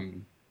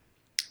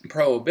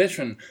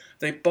Prohibition,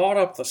 they bought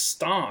up the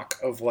stock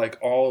of, like,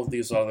 all of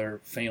these other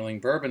failing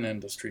bourbon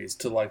industries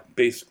to, like,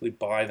 basically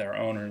buy their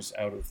owners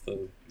out of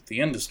the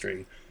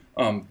industry.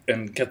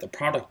 And get the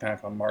product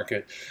back on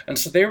market. And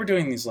so they were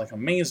doing these, like,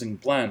 amazing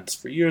blends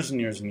for years and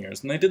years and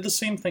years. And they did the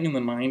same thing in the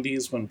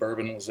 90s when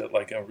bourbon was at,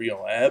 like, a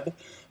real ebb.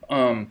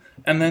 And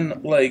then,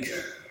 like,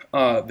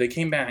 they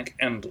came back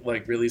and,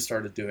 like, really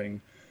started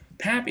doing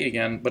Pappy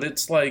again. But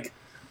it's, like,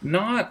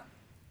 not...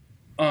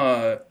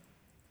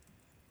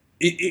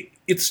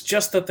 It's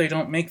just that they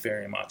don't make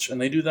very much, and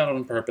they do that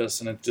on purpose,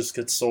 and it just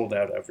gets sold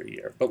out every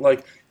year. But,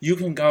 like, you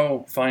can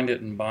go find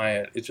it and buy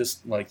it. It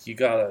just, like, you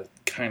gotta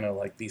kind of,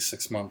 like, be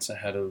 6 months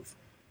ahead of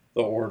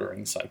the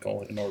ordering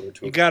cycle in order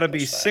to. You gotta be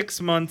accomplish that.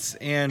 6 months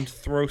and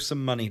throw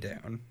some money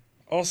down.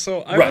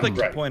 Also, I would like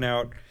to point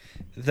out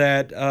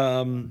that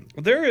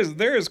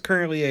there is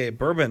currently a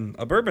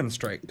bourbon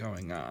strike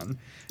going on,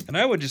 and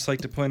I would just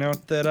like to point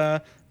out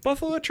that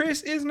Buffalo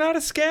Trace is not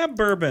a scab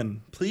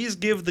bourbon. Please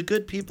give the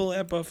good people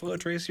at Buffalo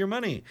Trace your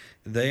money.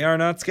 They are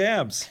not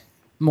scabs.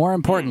 More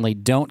importantly,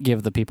 don't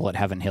give the people at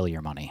Heaven Hill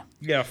your money.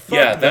 Yeah, fuck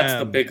Yeah, that's the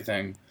them. big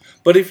thing.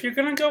 But if you're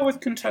gonna go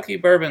with Kentucky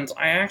bourbons,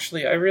 I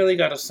really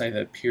gotta say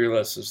that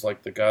Peerless is,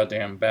 like, the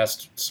goddamn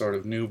best sort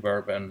of new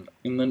bourbon.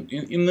 In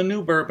the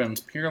new bourbons,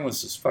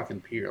 Peerless is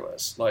fucking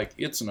Peerless. Like,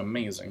 it's an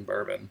amazing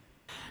bourbon.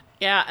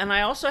 Yeah, and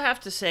I also have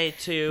to say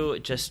too,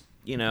 just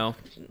when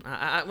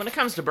it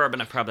comes to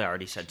bourbon, I've probably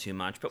already said too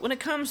much. But when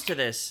it comes to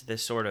this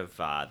sort of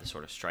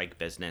strike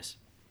business,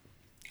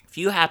 if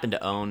you happen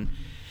to own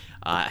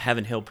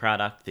Heaven Hill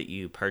product that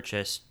you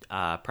purchased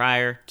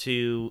prior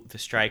to the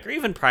strike, or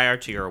even prior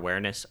to your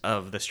awareness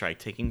of the strike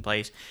taking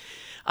place,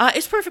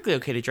 it's perfectly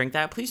okay to drink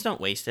that. Please don't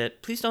waste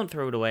it. Please don't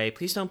throw it away.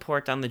 Please don't pour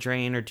it down the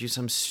drain or do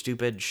some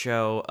stupid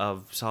show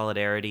of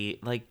solidarity.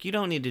 Like, you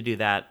don't need to do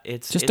that.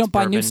 It's don't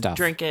buy new bourbon. stuff.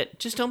 Drink it.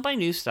 Just don't buy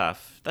new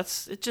stuff.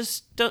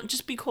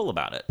 Just be cool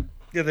about it.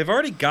 Yeah, they've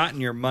already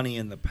gotten your money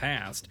in the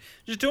past.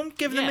 Just don't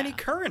give them Yeah. any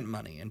current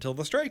money until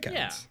the strike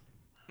ends.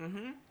 Yeah.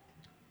 Mm-hmm.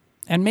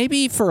 And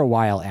maybe for a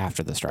while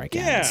after the strike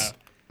Yeah. ends.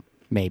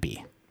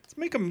 Maybe. Let's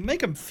make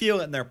them feel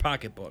it in their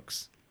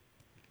pocketbooks.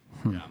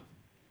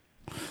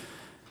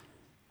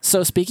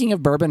 So speaking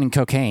of bourbon and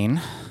cocaine,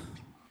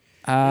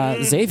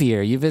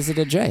 Xavier, you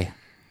visited Jay.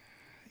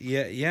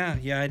 Yeah,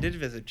 I did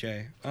visit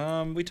Jay.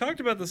 We talked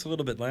about this a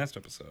little bit last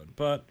episode,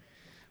 but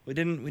we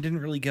didn't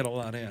really get a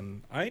lot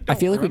in. I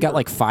feel like we got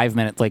like 5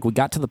 minutes. Like we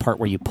got to the part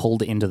where you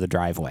pulled into the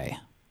driveway.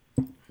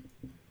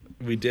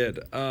 We did.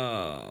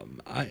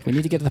 We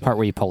need to get to the part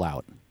where you pull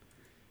out.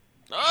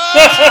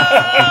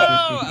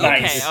 Oh,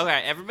 Nice.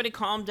 Okay. Everybody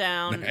calm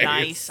down.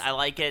 Nice. I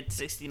like it.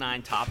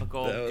 69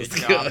 topical. That was Good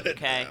job. good.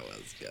 Okay. That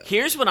was good.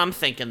 Here's what I'm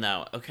thinking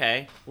though.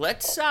 Okay.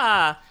 Let's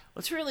do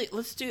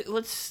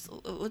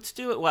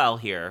it well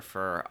here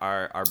for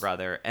our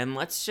brother, and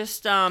let's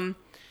just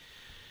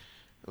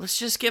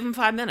give him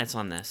 5 minutes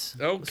on this.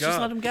 Oh, Let's just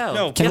God. let him go.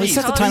 No, Can we please,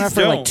 set the please timer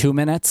for like don't. 2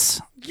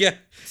 minutes? Yeah.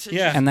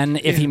 And then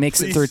if he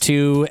makes it through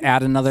 2,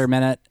 add another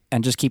minute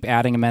and just keep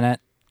adding a minute.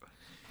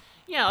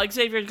 Yeah, like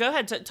Xavier, go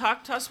ahead.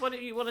 Talk to us. What do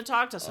you want to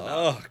talk to us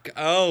about?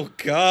 Oh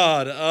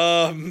God.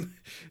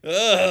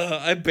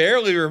 I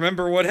barely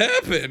remember what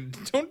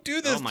happened. Don't do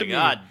this Oh my to me.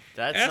 God,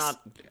 that's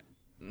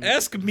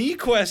Ask me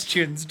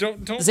questions.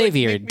 Don't. like,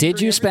 Xavier, make me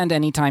did you forget spend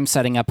any time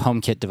setting up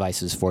HomeKit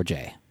devices for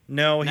Jay?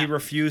 No, he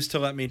refused to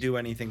let me do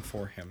anything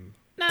for him.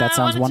 No, That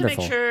sounds I wanted to make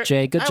wonderful. sure-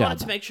 Jay, good I job. wanted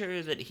to make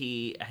sure that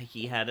he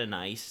had a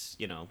nice,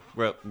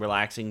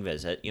 relaxing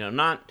visit.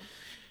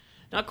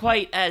 not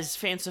quite as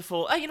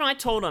fanciful. I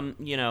told him,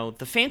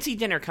 the fancy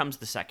dinner comes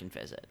the second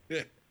visit.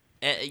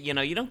 You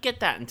don't get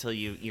that until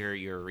you're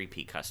a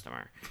repeat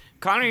customer.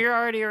 Connor, you're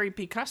already a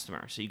repeat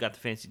customer, so you got the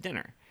fancy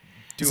dinner.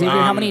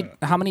 Xavier,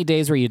 how many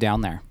days were you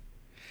down there?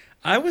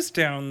 I was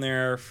down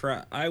there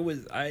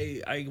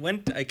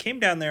I came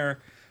down there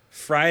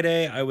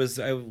Friday. I was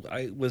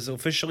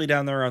officially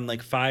down there on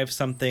like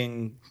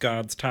 5-something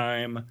God's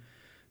time.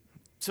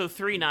 So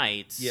 3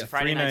 nights. Yeah,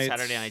 Friday 3 night, nights.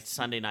 Saturday night,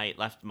 Sunday night,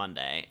 left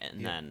Monday,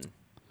 and then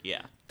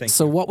yeah.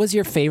 So what was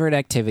your favorite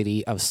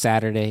activity of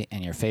Saturday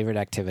and your favorite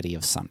activity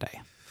of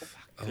Sunday?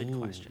 Good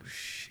question.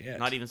 Shit.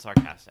 Not even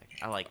sarcastic.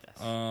 I like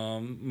this.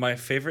 My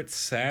favorite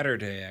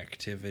Saturday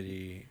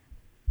activity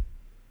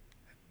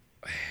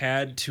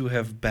had to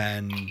have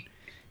been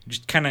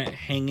just kind of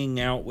hanging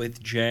out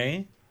with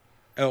Jay.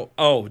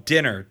 Oh,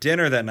 dinner.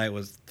 Dinner that night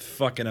was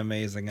fucking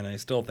amazing, and I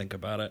still think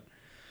about it.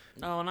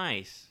 Oh,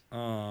 nice.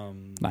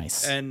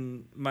 Nice.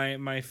 And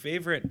my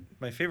favorite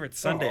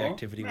Sunday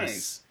activity nice.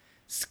 was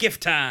skiff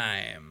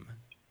time.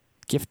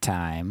 Gift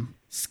time.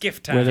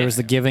 Skiff time. Where there was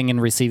the giving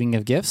and receiving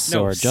of gifts,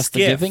 No, or just the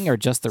skiff. giving, or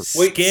just the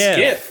Wait,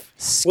 Skiff.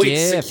 skiff. Wait,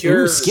 skiff.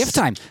 secure. Ooh, skiff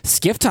time.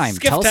 Skiff time.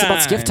 Skiff Tell us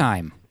about skiff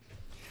time. time.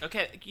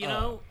 Okay,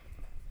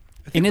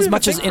 In as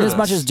much thing for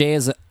as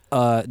this.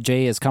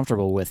 Jay is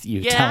comfortable with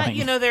you telling.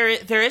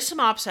 there is some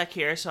OPSEC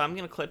here, so I'm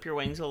gonna clip your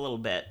wings a little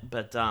bit.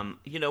 But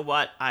you know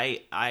what?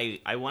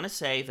 I want to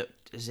say that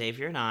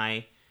Xavier and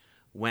I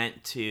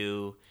went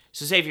to.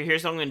 So Xavier,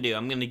 here's what I'm gonna do.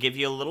 I'm gonna give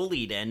you a little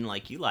lead in,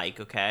 like you like,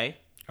 okay?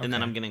 And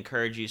then I'm gonna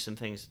encourage you some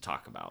things to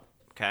talk about,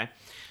 okay?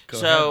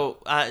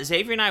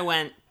 Xavier and I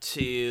went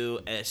to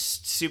a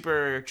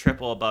super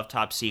triple above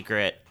top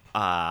secret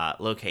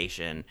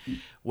location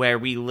where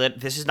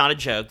this is not a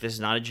joke, this is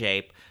not a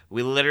jape.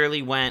 We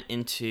literally went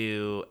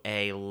into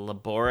a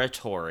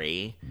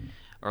laboratory,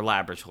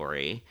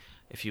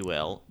 if you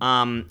will,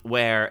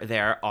 where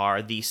there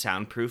are the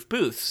soundproof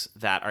booths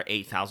that are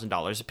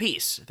 $8,000 a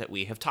piece that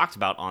we have talked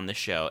about on the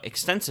show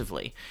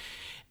extensively.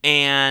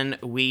 And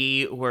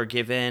we were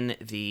given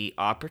the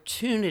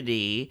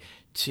opportunity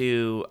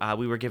to,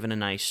 we were given a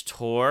nice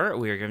tour,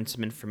 we were given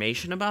some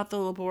information about the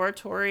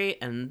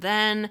laboratory, and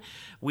then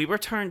we were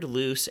turned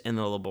loose in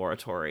the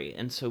laboratory.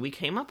 And so we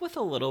came up with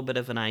a little bit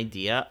of an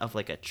idea of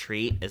like a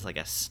treat as like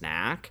a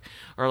snack,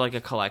 or like a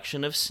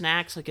collection of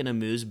snacks, like an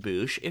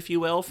amuse-bouche, if you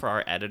will, for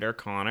our editor,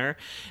 Connor.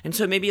 And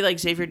so maybe like,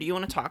 Xavier, do you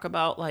want to talk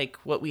about like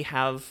what we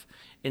have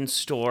in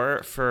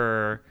store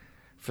for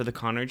the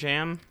Connor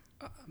Jam?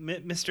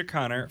 Mr.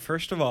 Connor,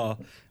 first of all,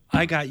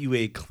 I got you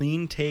a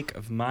clean take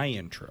of my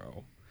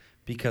intro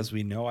because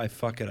we know I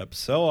fuck it up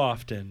so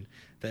often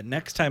that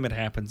next time it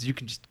happens, you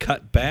can just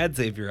cut bad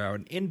Xavier out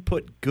and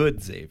input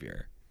good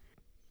Xavier.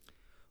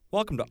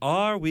 Welcome to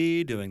Are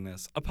We Doing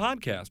This, a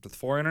podcast with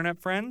 4 internet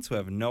friends who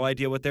have no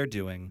idea what they're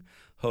doing.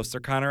 Hosts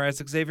are Connor,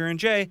 Isaac, Xavier, and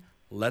Jay.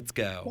 Let's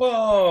go.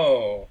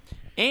 Whoa.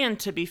 And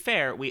to be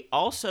fair, we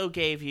also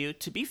gave you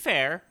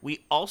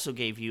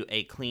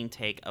a clean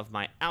take of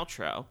my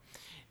outro.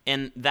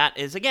 And that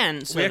is,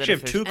 again, so we that actually if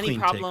have there's two any clean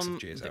problem,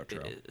 takes of Jay's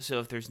outro. So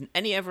if there's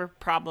any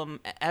problem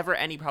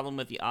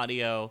with the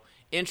audio,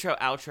 intro,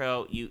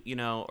 outro, you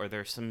know, or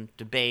there's some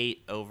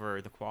debate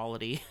over the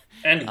quality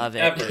of it,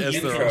 Ever. Yes,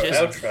 Intro, there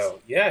are. outro.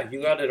 Yeah,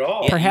 you got it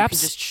all. Yeah, Perhaps- you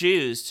can just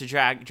choose to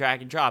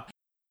drag and drop.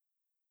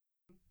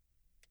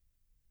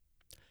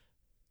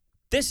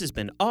 This has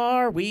been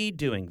Are We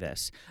Doing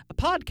This? A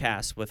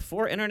podcast with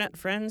 4 internet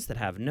friends that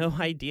have no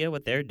idea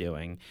what they're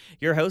doing.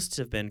 Your hosts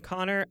have been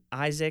Connor,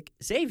 Isaac,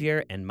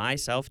 Xavier, and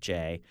myself,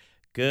 Jay.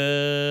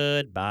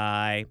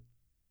 Goodbye.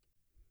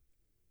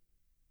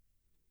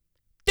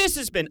 This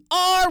has been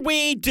Are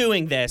We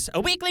Doing This? A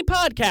weekly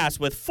podcast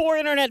with 4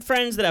 internet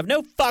friends that have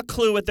no fuck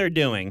clue what they're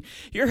doing.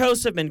 Your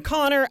hosts have been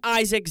Connor,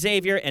 Isaac,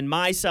 Xavier, and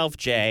myself,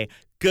 Jay.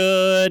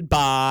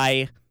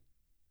 Goodbye.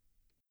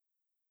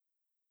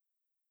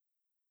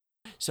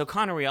 So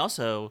Connor, we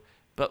also,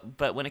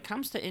 but when it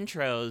comes to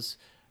intros,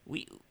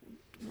 we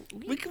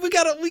We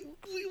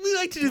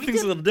like to do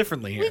things a little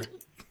differently here.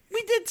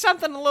 we did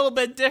something a little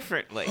bit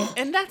differently,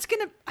 and that's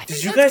gonna. I think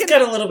Did you that's guys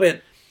gonna, get a little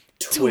bit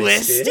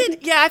twisted?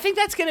 Yeah, I think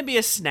that's gonna be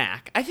a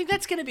snack. I think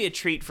that's gonna be a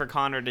treat for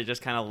Connor to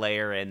just kind of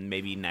layer in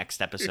maybe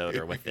next episode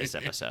or with this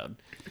episode.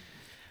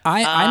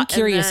 I'm and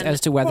curious then-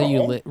 as to whether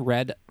you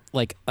read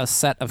like a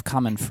set of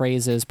common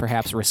phrases,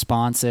 perhaps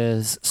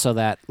responses, so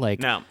that like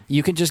No.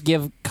 you can just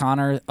give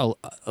Connor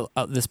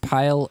this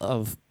pile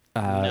of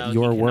No, he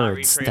your cannot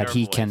words recreate that our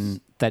he voice.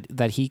 can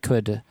that he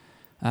could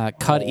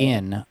cut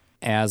in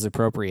as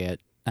appropriate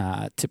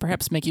to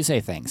perhaps make you say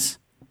things.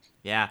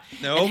 Yeah.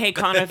 Nope. And hey,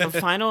 Connor,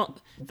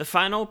 the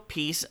final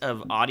piece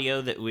of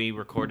audio that we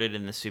recorded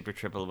in the Super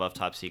Triple Above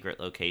Top Secret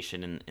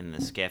location in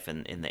the skiff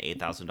and in the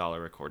 $8,000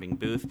 recording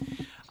booth,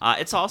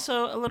 it's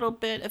also a little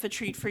bit of a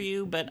treat for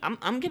you. But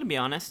I'm gonna be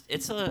honest,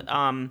 it's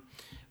a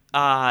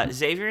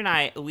Xavier and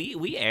I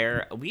we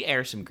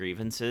air some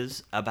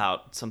grievances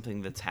about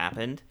something that's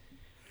happened,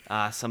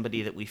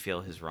 somebody that we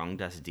feel has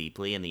wronged us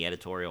deeply in the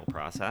editorial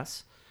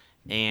process.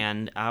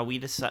 and we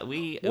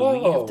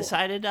Whoa. have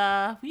decided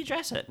we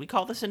address it. We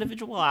call this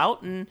individual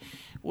out, and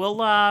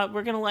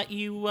we're gonna let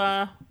you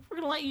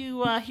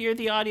hear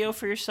the audio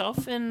for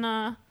yourself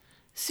and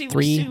see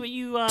what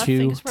you 3, think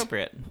 2, is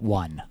appropriate.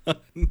 1.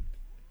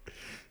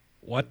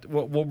 What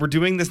we're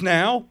doing this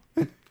now?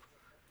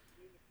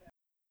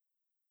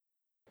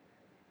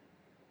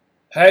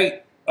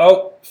 Hey,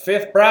 oh,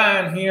 Fifth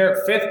Brian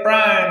here.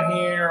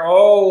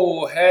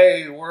 Oh,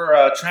 hey,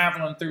 we're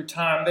traveling through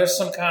time. There's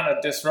some kind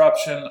of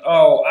disruption.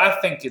 Oh, I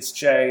think it's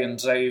Jay and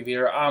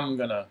Xavier. I'm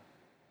gonna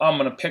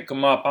pick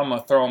them up. I'm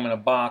gonna throw them in a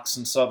box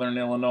in Southern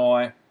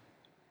Illinois.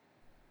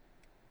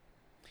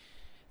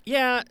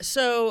 Yeah,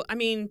 so, I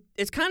mean,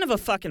 it's kind of a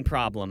fucking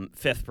problem,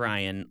 Fifth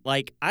Brian.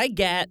 Like, I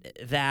get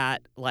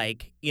that,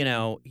 like, you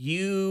know,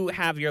 you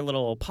have your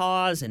little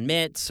paws and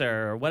mitts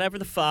or whatever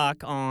the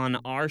fuck on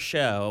our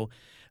show,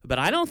 but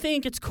I don't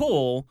think it's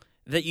cool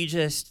that you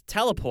just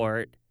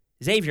teleport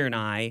Xavier and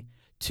I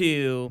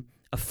to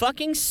a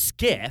fucking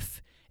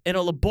skiff in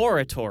a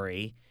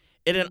laboratory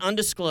in an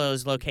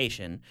undisclosed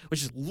location,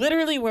 which is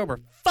literally where we're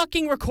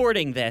fucking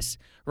recording this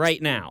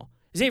right now.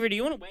 Xavier, do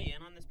you want to weigh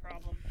in on this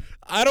problem?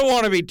 I don't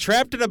want to be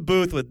trapped in a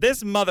booth with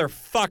this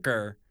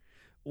motherfucker.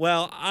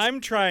 Well, I'm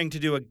trying to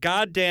do a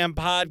goddamn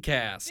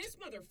podcast. This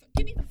motherfucker,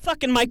 give me the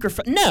fucking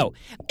microphone. No,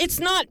 it's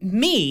not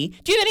me.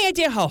 Do you have any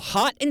idea how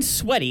hot and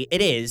sweaty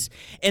it is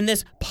in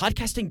this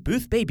podcasting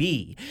booth,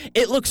 baby?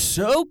 It looks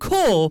so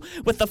cool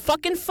with the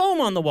fucking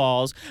foam on the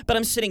walls, but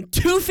I'm sitting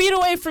 2 feet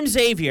away from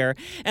Xavier,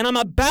 and I'm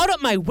about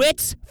at my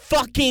wits'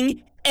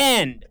 fucking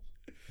end.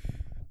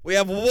 We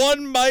have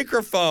one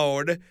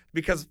microphone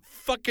because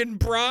fucking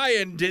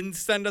Brian didn't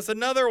send us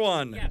another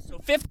one. Yeah, so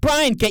Fifth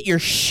Brian, get your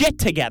shit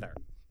together.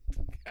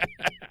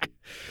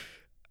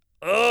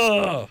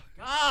 Ugh.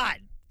 God,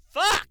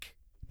 fuck.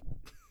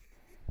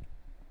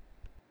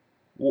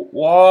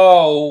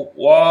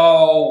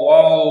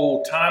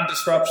 Whoa. Time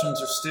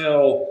disruptions are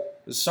still...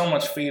 There's so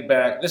much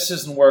feedback. This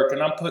isn't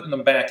working. I'm putting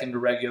them back into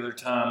regular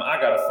time.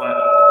 I gotta find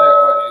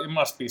out. It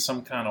must be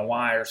some kind of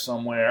wire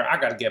somewhere. I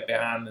gotta get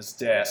behind this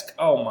desk.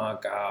 Oh my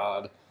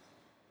god.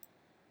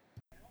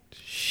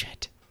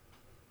 Shit.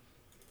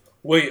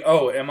 Wait,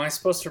 am I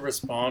supposed to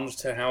respond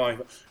to how I...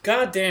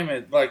 God damn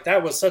it, like,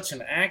 that was such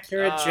an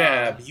accurate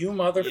jab. You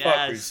motherfuckers,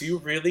 yes. you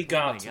really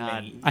got my to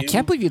God. me. I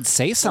can't believe you'd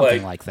say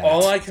something like that.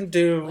 All I can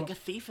do... Like a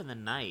thief in the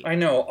night. I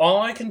know, all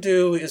I can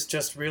do is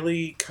just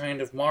really kind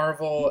of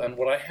marvel, and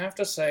what I have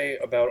to say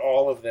about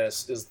all of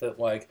this is that,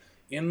 like,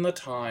 in the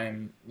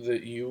time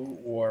that you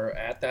were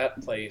at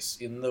that place,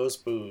 in those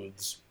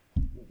booths,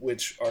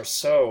 which are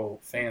so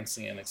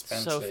fancy and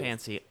expensive... So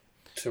fancy.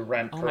 To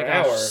rent per my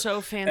hour, gosh,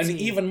 so fancy. and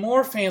even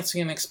more fancy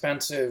and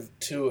expensive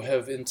to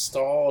have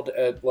installed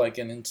at like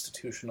an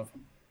institution of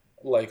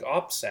like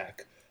OPSEC,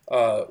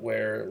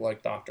 where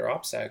like Dr.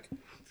 OPSEC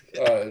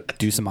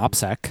Do some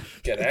OPSEC.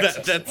 get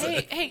access.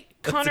 Hey,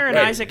 Connor and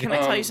right. Isaac, can I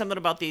tell you something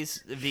about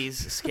these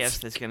skiffs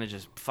that's gonna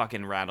just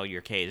fucking rattle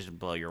your cage and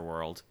blow your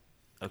world?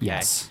 Okay.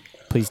 Yes,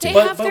 please do. They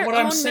But have their what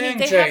own I'm saying, mini,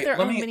 they Jay, have their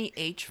let own me- mini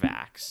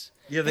HVACs.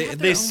 Yeah, have they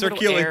their own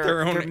circulate little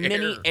their own their air.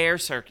 mini air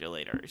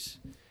circulators.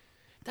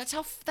 That's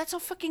how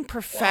fucking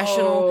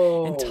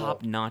professional and Whoa.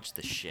 top notch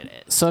the shit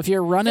is. So if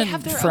you're They running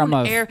have their from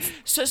own a air.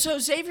 So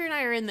Xavier and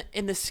I are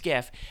in the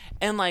skiff,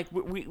 and like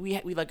we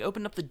like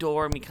opened up the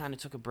door and we kind of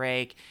took a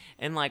break,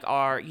 and like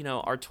our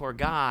tour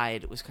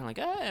guide was kind of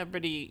like, oh,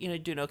 everybody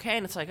doing okay,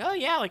 and it's like, oh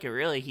yeah, like it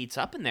really heats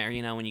up in there,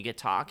 when you get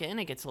talking,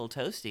 it gets a little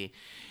toasty,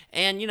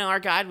 and our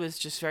guide was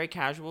just very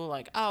casual,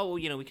 like, oh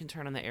well, we can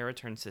turn on the air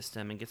return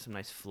system and get some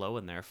nice flow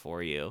in there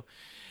for you.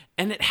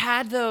 And it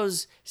had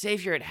those,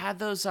 Xavier,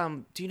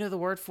 do you know the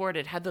word for it?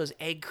 It had those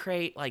egg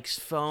crate, like,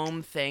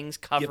 foam things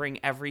covering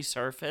every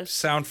surface.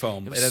 Sound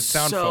foam. It It has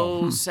sound so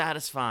foam.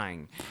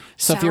 satisfying.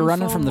 So if you're Sound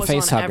running foam from the was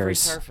face on every huggers-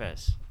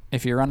 surface.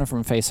 if you're running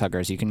from face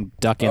huggers, you can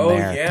duck in Oh,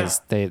 there yeah.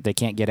 because they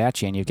can't get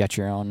at you, and you've got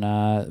your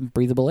own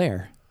breathable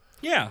air.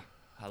 Yeah.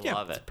 I Yeah,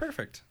 love it's it.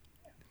 perfect.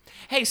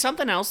 Hey,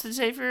 something else that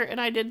Xavier and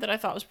I did that I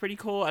thought was pretty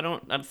cool. I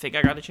don't think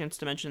I got a chance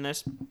to mention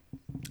this.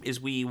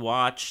 Is we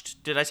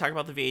watched? Did I talk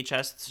about the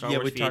VHS? Star Yeah,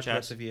 Wars we talked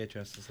about VHS. the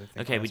VHS. I think,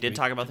 Okay, we last did week.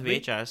 talk about the Did we?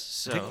 VHS.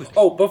 So think we did.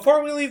 Oh,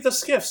 before we leave the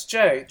skiffs,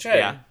 Jay,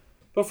 yeah.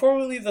 before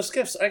we leave the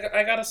skiffs,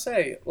 I gotta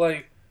say,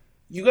 like,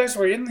 you guys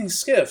were in these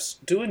skiffs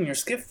doing your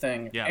skiff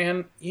thing, Yeah.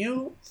 and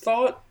you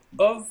thought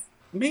of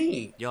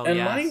me Yo, and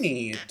yes. my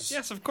needs.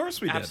 Yes, of course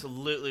we did.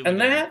 Absolutely. And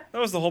we did. that, That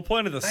was the whole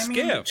point of the I mean,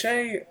 skiff.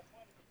 Jay,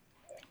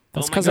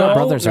 That's Oh my because God. our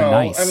brothers no, are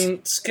nice. I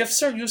mean,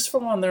 skiffs are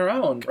useful on their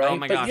own, right? Oh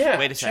my but gosh, yeah,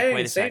 wait a sec, Jay,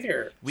 wait a sec.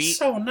 Xavier, We-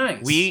 so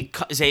nice.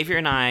 Xavier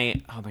and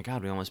I, oh my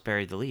God, we almost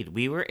buried the lead.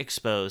 We were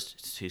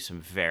exposed to some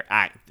very,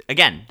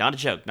 again, not a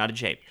joke, not a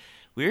jape.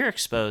 We were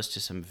exposed to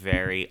some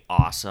very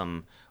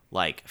awesome,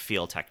 like,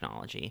 field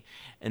technology.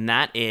 And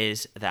that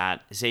is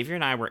that Xavier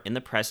and I were in the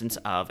presence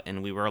of,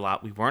 and we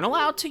weren't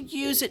allowed to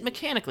use it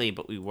mechanically,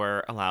 but we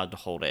were allowed to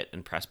hold it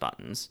and press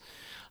buttons.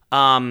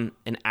 An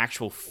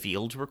actual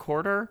field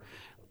recorder.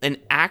 An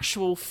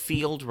actual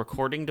field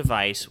recording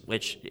device,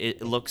 which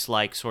it looks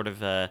like sort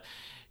of a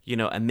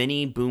a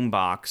mini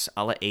boombox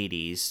a la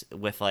 80s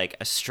with like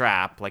a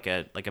strap, like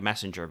a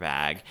messenger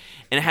bag,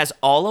 and it has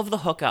all of the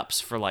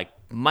hookups for like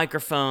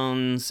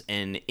microphones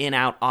and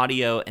in-out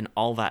audio and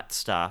all that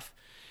stuff.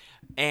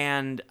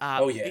 And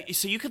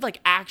so you could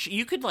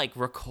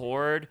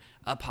record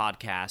a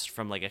podcast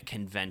from like a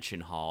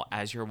convention hall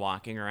as you're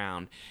walking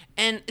around.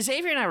 And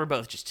Xavier and I were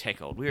both just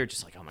tickled. We were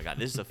just like, oh my God,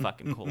 this is the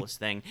fucking coolest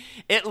thing.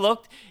 It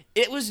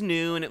was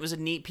new and it was a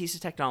neat piece of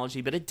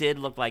technology, but it did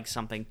look like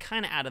something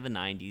kind of out of the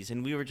 90s.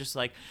 And we were just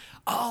like,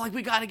 oh, like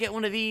we got to get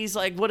one of these.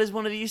 Like, what does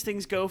one of these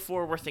things go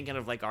for? We're thinking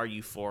of like our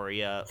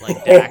Euphoria,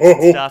 like decks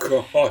and stuff.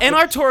 God. And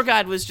our tour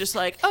guide was just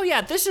like, oh yeah,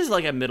 this is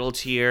like a middle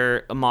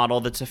tier model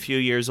that's a few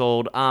years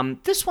old.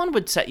 This one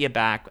would set you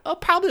back,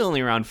 probably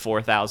only around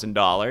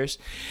 $4,000.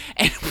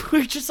 And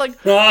we're just like,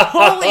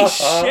 holy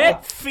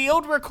shit,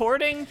 field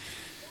recording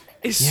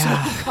is so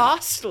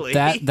costly.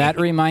 That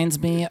reminds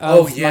me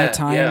of my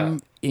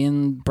time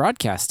in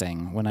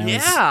broadcasting when I was.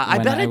 Yeah, I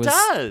bet it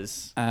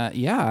does.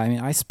 Yeah, I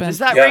mean, I spent. Does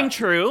that ring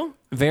true?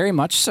 Very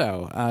much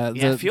so.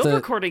 Field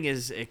recording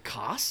is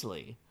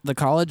costly. The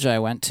college I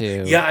went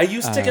to. Yeah, I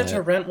used to get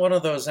to rent one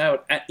of those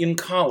out in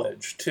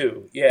college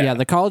too. Yeah. Yeah,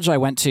 the college I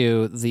went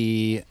to,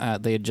 they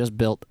had just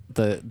built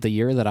the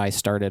year that I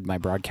started my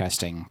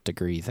broadcasting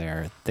degree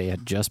there. They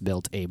had just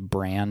built a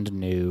brand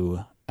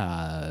new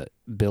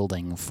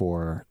building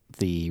for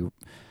the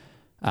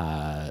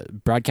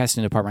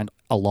broadcasting department,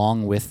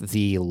 along with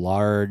the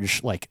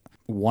large, like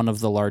one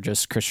of the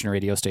largest Christian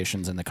radio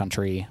stations in the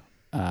country.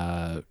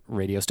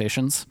 Radio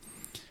stations.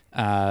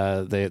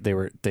 They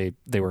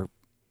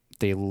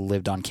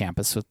lived on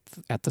campus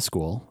at the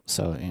school,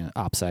 so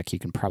OPSEC, you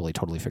can probably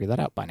totally figure that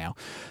out by now.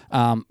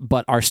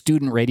 But our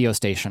student radio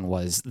station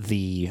was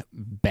the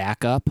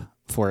backup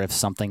for if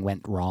something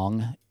went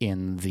wrong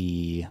in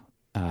the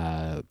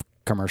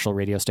commercial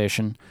radio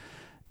station.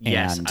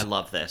 Yes, and I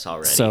love this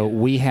already. So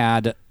we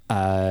had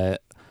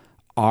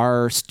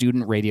our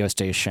student radio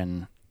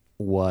station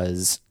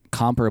was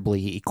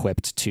comparably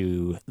equipped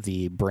to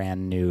the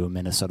brand new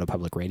Minnesota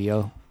Public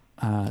Radio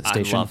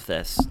station. I love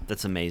this.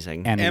 That's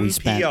amazing. And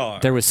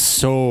NPR. there was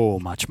so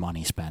much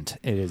money spent.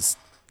 It is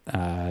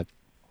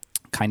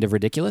kind of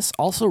ridiculous.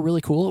 Also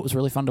really cool. It was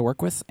really fun to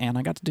work with, and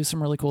I got to do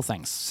some really cool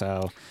things.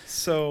 So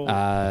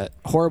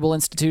horrible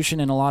institution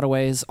in a lot of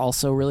ways,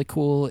 also really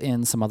cool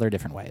in some other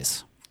different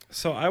ways.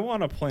 So I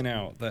want to point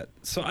out that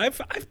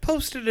I've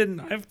posted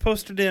in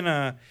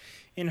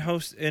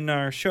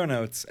our show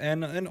notes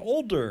and an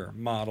older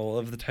model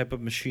of the type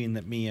of machine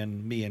that me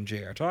and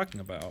Jay are talking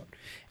about.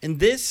 And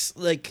this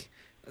there's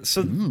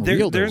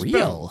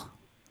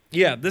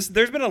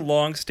been a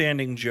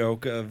long-standing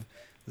joke of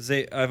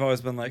I've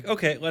always been like,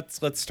 okay,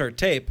 let's start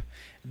tape.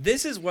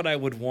 This is what I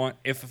would want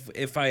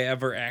if I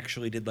ever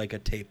actually did like a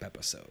tape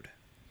episode.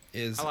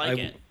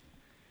 I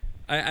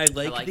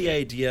like the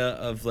idea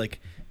of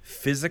like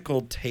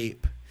physical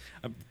tape.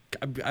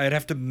 I'd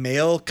have to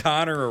mail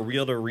Connor a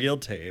reel-to-reel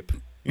tape.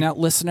 Now,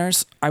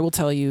 listeners, I will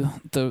tell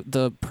you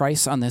the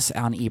price on this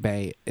on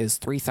eBay is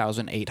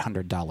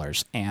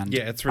 $3,800, and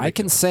yeah, it's ridiculous. I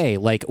can say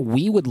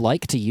we would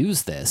like to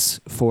use this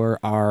for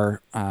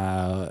our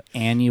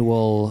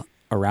annual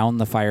around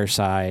the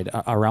fireside,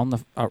 around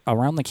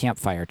the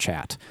campfire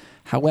chat.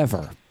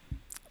 However,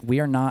 we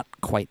are not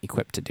quite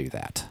equipped to do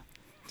that.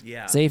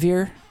 Yeah,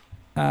 Xavier,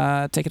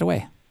 take it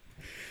away.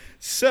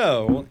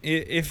 So,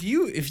 if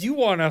you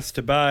want us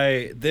to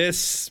buy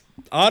this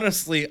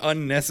honestly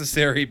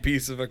unnecessary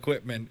piece of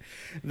equipment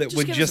that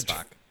would just us a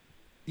buck.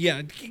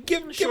 Yeah,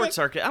 short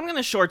circuit. I'm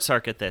gonna short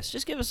circuit this.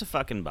 Just give us a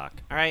fucking buck.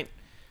 All right,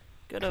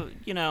 go to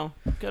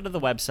the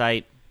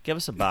website. Give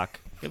us a buck.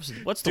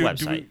 What's the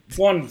website?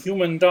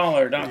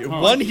 OneHumanDollar.com.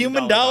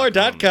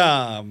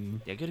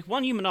 OneHumanDollar.com. Yeah, go to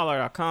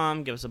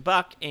OneHumanDollar.com. Give us a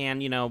buck,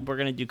 and we're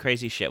gonna do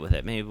crazy shit with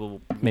it. Maybe we'll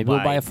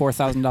buy a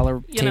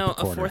 $4,000 tape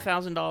recorder. A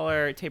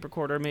 $4,000 tape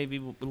recorder.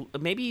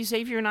 Maybe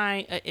Xavier and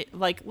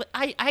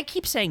I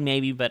keep saying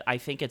maybe, but I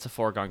think it's a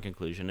foregone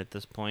conclusion at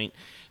this point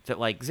that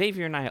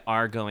Xavier and I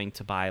are going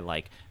to buy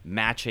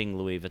matching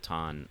Louis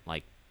Vuitton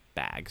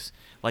bags.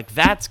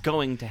 That's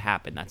going to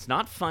happen. That's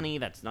not funny.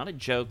 That's not a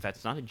joke.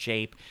 That's not a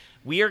jape.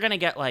 We are going to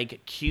get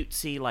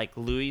cutesy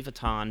Louis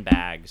Vuitton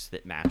bags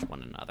that match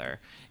one another.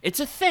 It's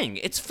a thing.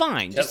 It's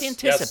fine. Just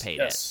anticipate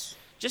it.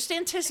 Just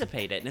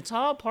anticipate it, and it's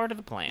all part of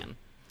the plan.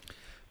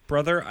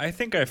 Brother, I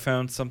think I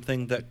found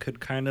something that could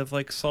kind of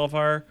solve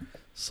our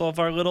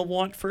little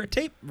want for a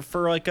tape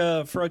for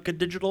a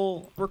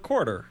digital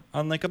recorder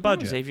on a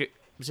budget.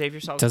 Xavier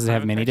does it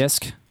have mini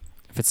disc?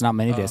 If it's not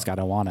mini disc, I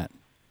don't want it.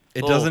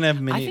 It doesn't have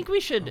mini. I think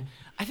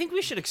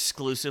we should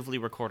exclusively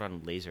record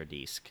on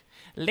Laserdisc.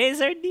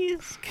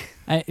 Laserdisc.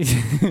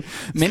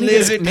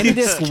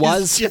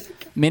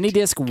 Mini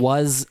disc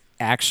was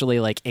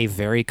actually a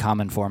very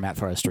common format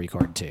for us to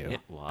record to. It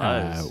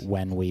was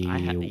when we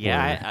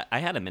I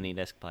had a mini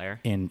disc player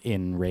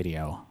in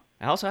radio.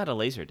 I also had a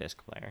Laserdisc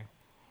player.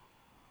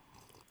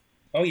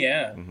 Oh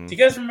yeah. Do you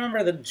guys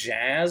remember the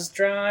Jazz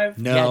Drive?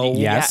 No.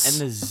 Yes.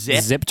 Yeah, and the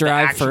zip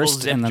drive the actual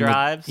first, zip and then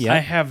drives. yeah. I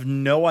have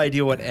no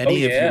idea what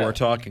any of you yeah. are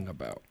talking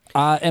about.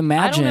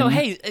 Imagine. I don't know.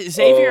 Hey,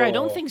 Xavier, I Oh.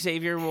 don't think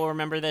Xavier will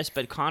remember this,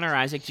 but Connor,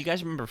 Isaac, do you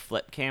guys remember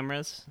flip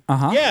cameras?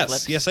 Uh-huh. Yes,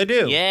 Flips? yes, I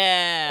do.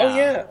 Yeah. Oh,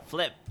 yeah.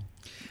 Flip.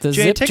 The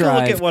Jay, zip take a look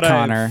drive, at what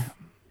Connor.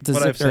 The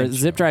what I've zip, or sent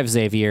zip you. drive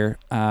Xavier.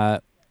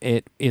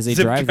 It is a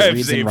Zip drive drive that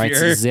reads and writes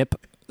Xavier.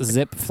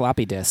 zip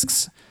floppy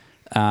disks,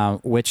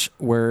 which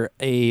were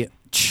a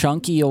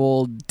chunky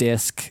old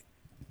disk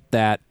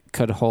that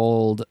could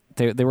hold.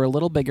 They were a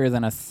little bigger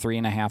than a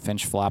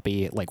 3.5-inch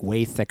floppy, like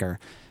way thicker,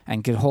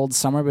 and could hold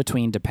somewhere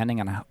between, depending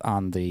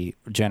on the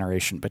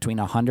generation, between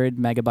 100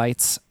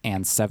 megabytes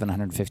and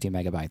 750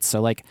 megabytes.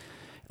 So like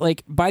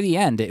by the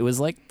end, it was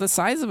like the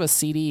size of a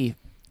CD,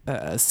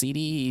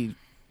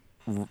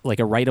 like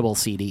a writable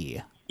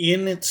CD.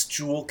 In its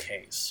jewel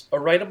case. A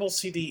writable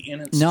CD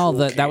in its No,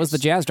 jewel that was the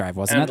case. Jazz Drive,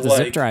 wasn't And it? The like-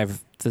 zip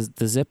drive.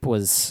 The zip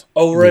was.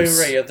 Oh, right, loose.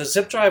 right. Yeah, the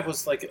zip drive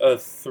was like a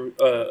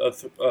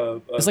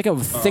It was like a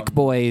thick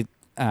boy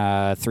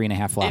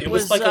 3.5 floppy. It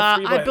was like a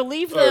three I by-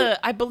 believe or- the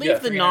yeah,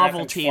 3.5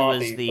 novelty inch was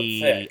floppy,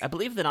 the but thick. I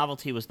believe the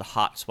novelty was the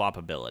hot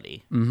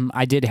swappability.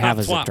 I did have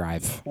a zip flop.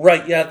 drive.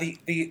 Right, yeah,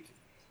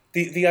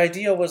 the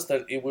idea was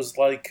that it was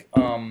like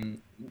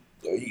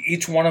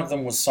each one of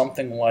them was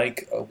something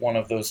like one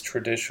of those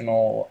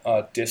traditional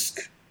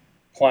disk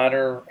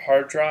platter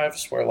hard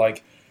drives where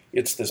like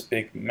it's this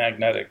big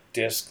magnetic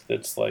disk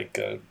that's like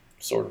a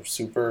sort of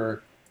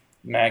super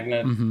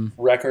magnet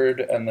record,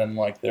 and then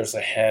like there's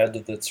a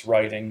head that's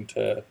writing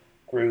to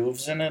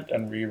grooves in it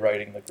and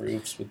rewriting the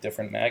grooves with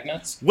different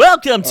magnets.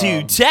 Welcome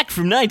to Tech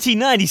from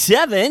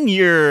 1997,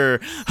 your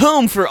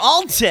home for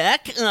all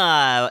tech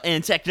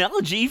and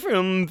technology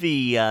from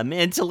the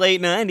mid to late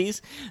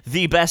 90s.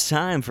 The best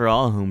time for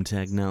all home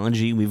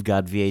technology. We've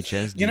got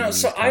VHS You know, DVDs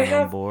so coming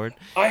on board.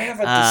 I have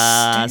a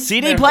distinct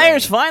CD memory.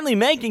 players finally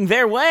making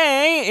their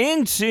way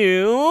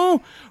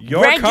into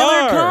Your regular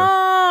car.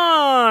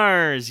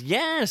 cars.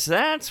 Yes,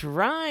 that's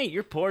right.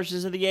 Your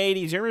Porsches of the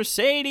 80s, your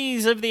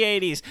Mercedes of the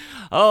 80s.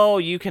 Oh,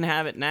 you can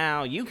have it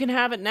now. You can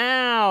have it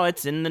now.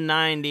 It's in the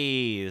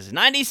 90s.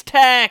 90s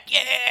tech.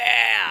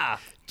 Yeah.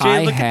 Jay,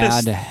 I look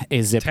at this had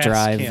a zip task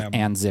drive cam.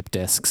 and zip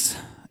disks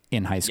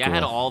in high school. Yeah, I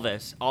had all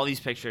this, all these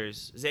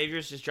pictures.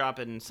 Xavier's just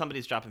dropping,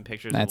 somebody's dropping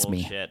pictures That's of old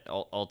me. shit,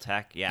 old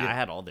tech. Yeah, I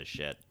had all this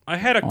shit. I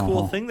had a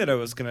cool thing that I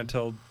was going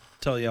to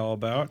tell you all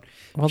about.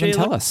 Well, Jay, then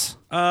tell look- us.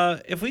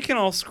 If we can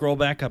all scroll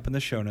back up in the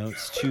show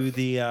notes to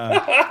the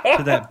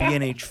to that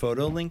B&H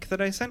photo link that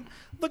I sent.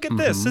 Look at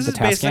this. This the is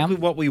task basically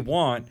cam? what we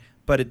want,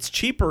 but it's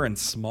cheaper and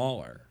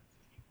smaller.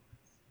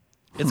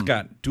 It's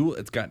got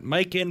It's got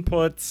mic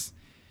inputs.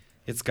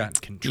 It's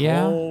got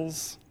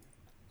controls.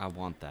 I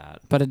want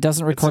that. But it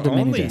doesn't record a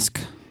mini only- disc.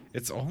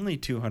 It's only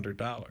 $200.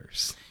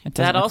 It doesn't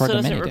That also record a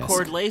doesn't mini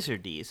record disc.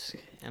 Laserdisc,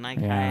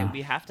 and Yeah.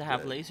 we have to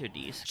have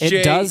Laserdisc. It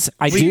Jay, does.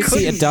 I we do see.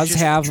 couldn't It does just-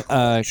 have.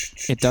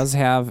 It does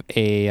have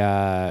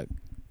a.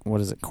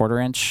 What is it?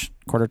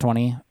 Quarter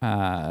 20.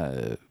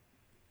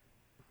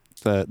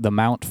 The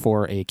mount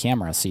for a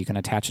camera, so you can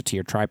attach it to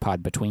your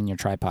tripod between your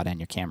tripod and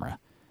your camera.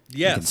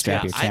 You can Yes.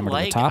 strap your camera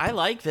to the top. I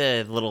like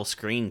the little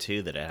screen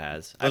too that it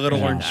has. The little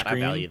I orange that.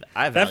 screen. I value that.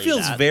 I That value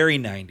feels that. very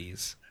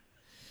 90s.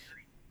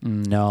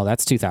 No,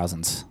 that's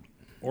 2000s.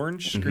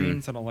 Orange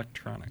screens and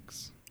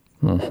electronics.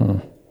 It's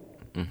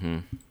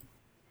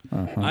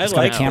I got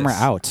like a camera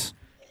this. out.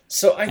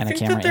 So I and a think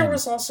camera that there in.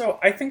 was also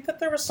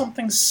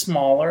something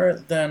smaller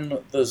than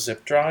the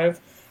zip drive,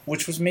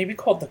 which was maybe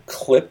called the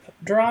clip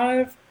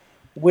drive,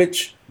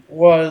 which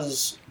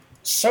was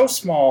so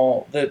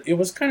small that it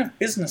was kind of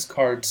business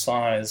card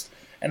sized,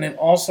 and it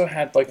also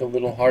had like a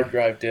little hard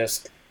drive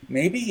disk,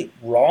 maybe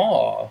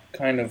raw,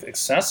 kind of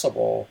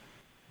accessible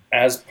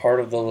as part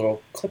of the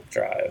little clip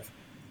drive.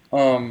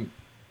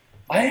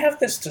 I have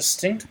this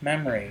distinct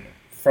memory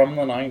from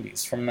the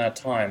 90s, from that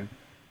time.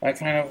 I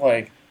kind of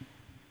like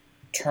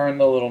turned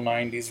the little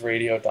 90s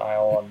radio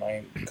dial on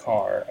my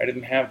car. I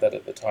didn't have that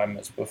at the time, it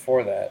was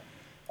before that.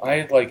 I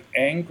had like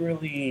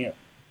angrily,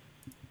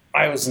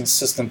 I was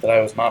insistent that I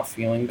was not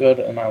feeling good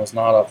and I was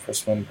not up for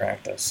swim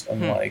practice.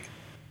 And like,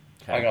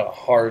 I got a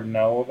hard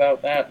no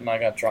about that and I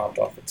got dropped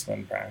off at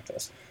swim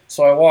practice.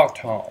 So I walked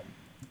home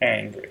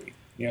angry,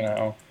 you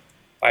know.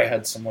 I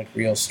had some like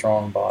real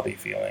strong body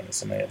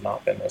feelings and they had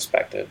not been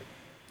respected.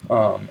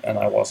 And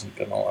I wasn't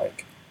gonna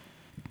like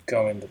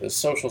go into this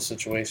social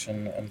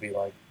situation and be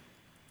like,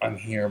 I'm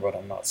here but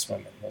I'm not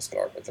swimming in this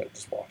garbage. I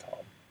just walked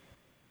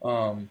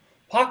home.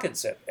 Pocket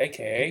Zip,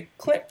 aka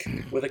Click,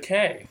 with a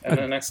K and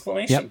an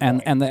exclamation Yep,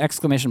 point. and the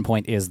exclamation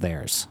point is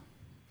theirs.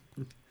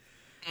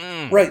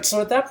 Right,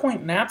 so at that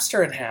point,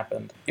 Napster had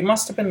happened. It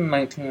must have been in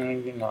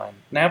 1999.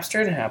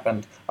 Napster had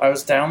happened. I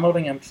was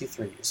downloading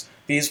MP3s.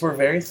 These were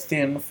very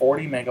thin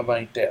 40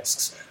 megabyte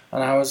discs.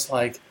 And I was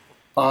like,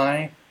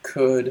 I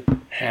could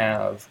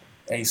have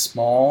a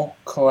small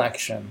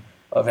collection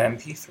of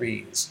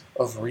MP3s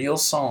of real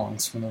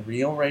songs from the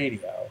real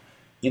radio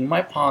in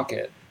my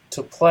pocket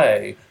to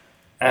play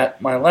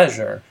at my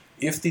leisure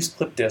if these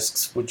clip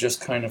discs would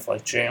just kind of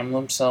like jam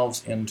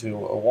themselves into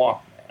a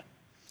Walkman.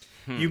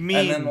 You mean?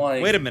 And then,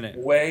 like, wait a minute.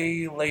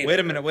 Way later. Wait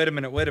a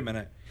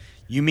minute.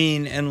 You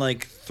mean, and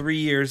like 3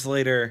 years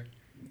later,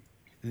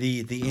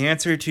 the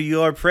answer to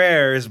your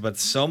prayers, but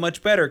so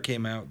much better,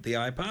 came out. The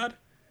iPod.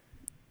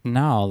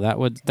 No, that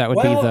would be I don't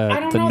the know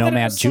that it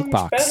Nomad was so much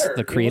Jukebox, better.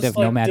 the It creative was,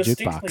 like, Nomad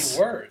distinctly Jukebox.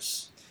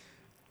 Worse.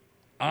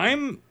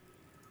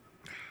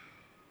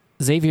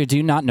 Xavier, do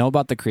you not know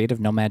about the creative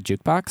Nomad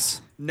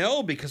Jukebox?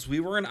 No, because we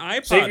were an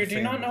iPod. Xavier, do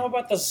you family. not know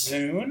about the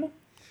Zune?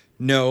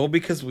 No,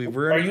 because we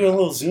were. Are you a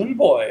little Zune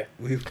boy?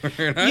 We were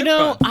an iPod. You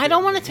know, I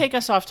don't want to family. take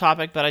us off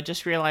topic, but I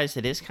just realized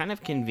it is kind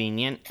of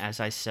convenient as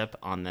I sip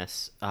on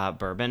this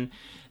bourbon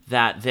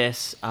that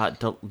this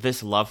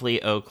this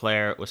lovely Eau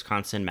Claire,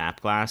 Wisconsin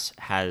map glass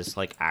has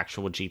like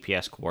actual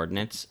GPS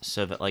coordinates,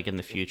 so that like in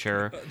the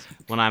future,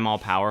 when I'm all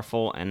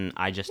powerful and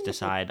I just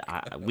decide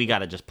we got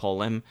to just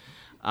pull him,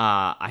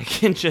 I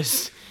can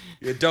just.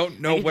 You don't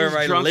know I can where just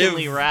I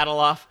drunkenly live. rattle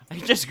off. I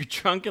can just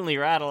drunkenly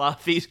rattle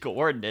off these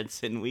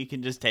coordinates, and we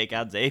can just take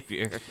out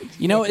Xavier.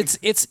 You know,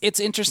 it's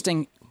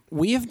interesting.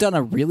 We have done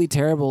a really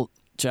terrible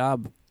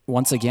job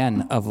once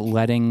again of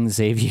letting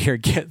Xavier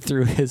get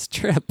through his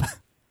trip.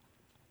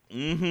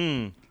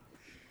 Welcome.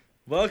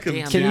 Damn.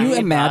 to Can Yeah. you Hey,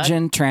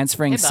 imagine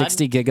transferring Hey, bud.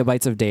 60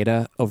 gigabytes of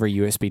data over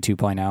USB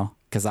 2.0?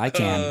 Because I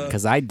can,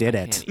 because I did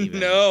it. Can't even.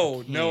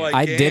 No, I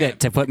I can't. did it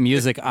to put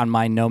music on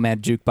my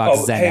Nomad Jukebox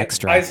Oh, Zen hey,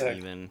 Extra. Isaac.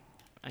 Even.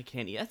 I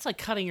can't. That's like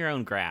cutting your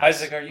own grass.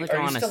 Isaac, are you Like,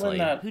 honestly, still in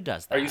that? Who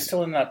does that? Are you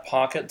still in that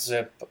Pocket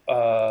Zip?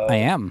 I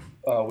am.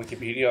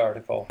 Wikipedia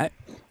article.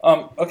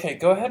 Okay,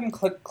 go ahead and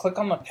click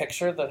on the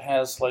picture that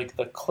has like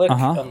the click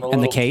Uh-huh, and the and the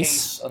little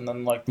case. and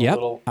then like the Yep,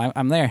 little.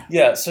 I'm there.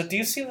 Yeah. So do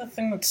you see the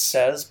thing that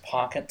says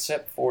Pocket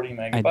Zip 40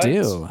 megabytes? I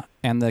do.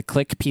 And the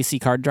Click PC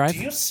card drive. Do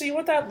you see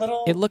what that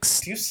little? It looks-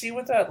 Do you see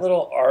what that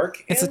little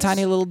arc It's is? a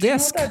tiny little Do you know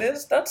disc. what that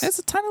is? It's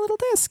a tiny little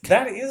disc.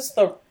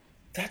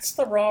 That's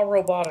the raw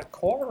robotic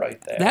core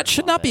right there. That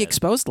should not be it.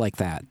 exposed like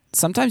that.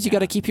 Sometimes you got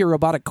to keep your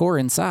robotic core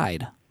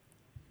inside.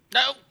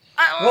 No.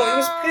 Well, it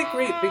was pretty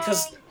great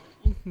because,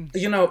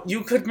 you know,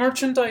 you could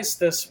merchandise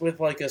this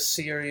with like a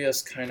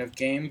serious kind of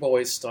Game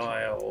Boy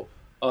style,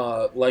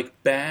 like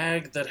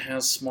bag that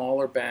has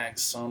smaller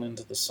bags sewn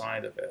into the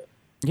side of it.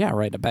 Yeah,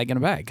 right. A bag in a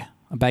bag.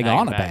 A bag Bag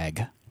on in a a bag.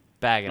 bag.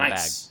 Bag in a bag.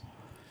 Nice.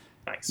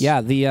 Nice.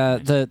 Yeah,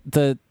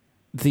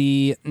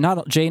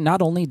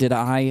 not only did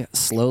I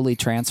slowly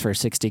transfer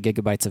 60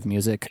 gigabytes of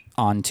music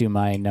onto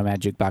my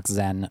Nomad Jukebox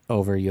Zen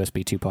over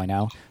USB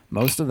 2.0,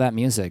 most of that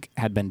music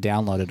had been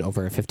downloaded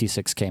over a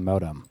 56K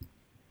modem.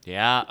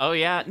 Yeah. Oh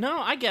yeah. No,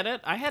 I get it.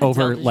 I had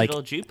Over, a Dell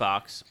digital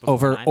jukebox.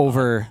 before an iPod.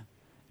 Over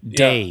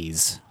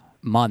days,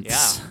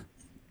 months.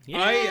 Yeah.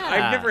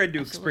 I've never had to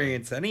absolutely.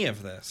 experience any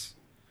of this.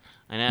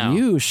 I know.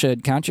 You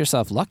should count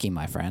yourself lucky,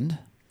 my friend.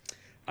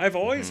 I've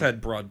always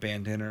had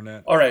broadband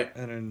internet. All right.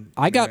 And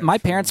My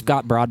parents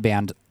got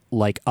broadband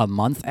like a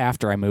month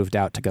after I moved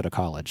out to go to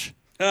college.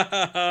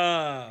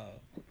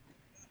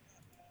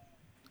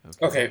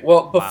 Okay.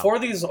 Well, before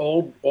these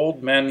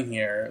old men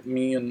here,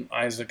 me and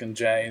Isaac and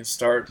Jay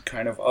start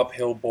kind of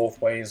uphill both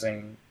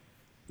waysing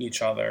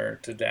each other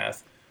to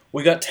death.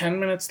 We got 10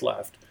 minutes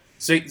left.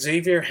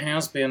 Xavier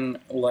has been,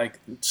 like,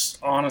 just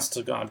honest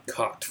to God,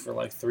 cucked for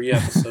like 3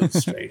 episodes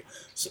straight.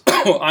 So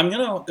I'm going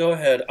to go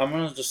ahead. I'm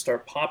going to just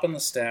start popping the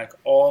stack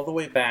all the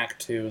way back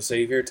to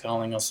Xavier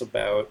telling us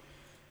about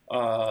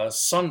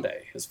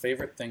Sunday, his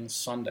favorite thing,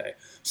 Sunday.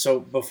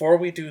 So before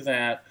we do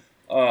that,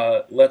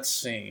 let's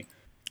see.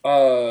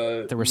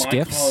 There were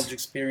skiffs? My college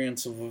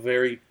experience of a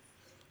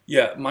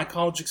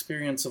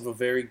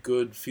very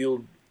good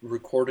field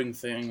recording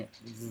thing.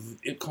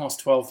 It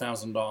cost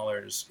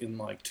 $12,000 in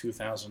like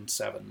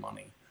 2007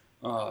 money.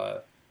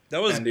 That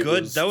was And it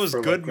good. That was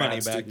for, good like,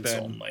 money grad back students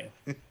then. Only.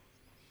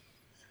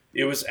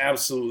 It was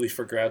absolutely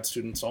for grad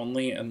students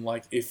only, and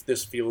like if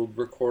this field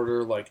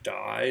recorder like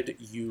died,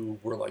 you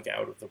were like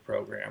out of the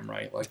program,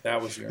 right? Like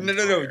that was your No.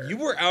 entire- You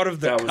were out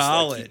of the that was, like,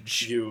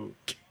 college. you.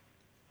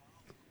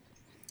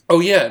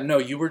 Oh yeah, no,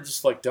 you were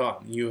just like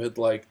done. You had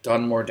like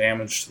done more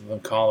damage to the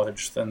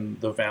college than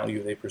the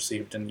value they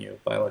perceived in you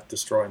by like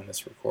destroying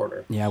this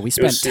recorder. Yeah, we It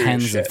spent was serious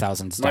tens shit. of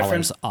thousands of My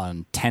dollars friend-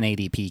 on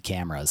 1080p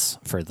cameras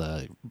for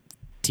the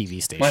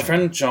TV station. My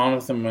friend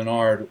Jonathan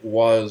Menard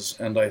was,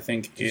 and I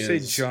think Did you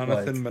is, say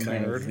Jonathan like,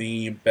 kind Menard? of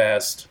the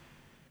best.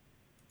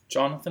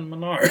 Jonathan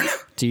Menard.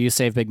 Do you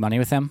save big money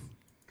with him?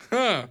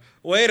 Huh.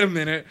 Wait a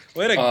minute.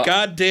 Wait a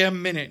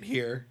goddamn minute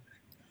here.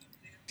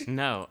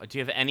 No. Do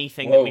you have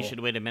anything that we Whoa. should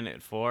wait a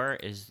minute for?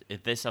 Is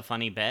this a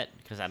funny bet?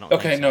 Because I don't.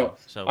 Okay, think no.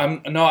 So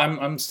I'm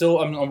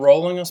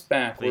rolling us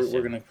back. Please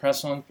We're do. gonna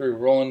press on through,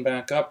 rolling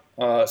back up.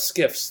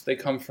 Skiffs. They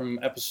come from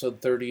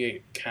episode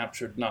 38.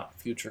 Captured not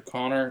future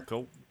Connor.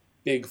 Cool.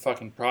 Big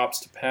fucking props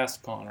to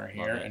past Connor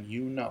here, Love it. and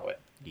you know it.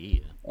 Yeah.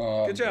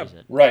 Good job. Is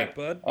it? Right.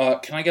 Bud.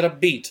 Can I get a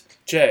beat,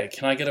 Jay?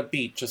 Can I get a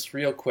beat, just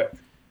real quick?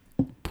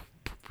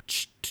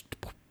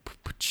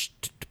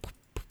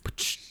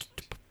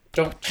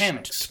 Don't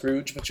panic,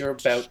 Scrooge, but you're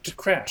about to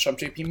crash. I'm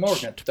J.P.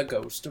 Morgan, the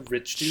ghost of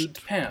rich dude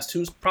past,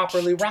 who's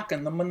properly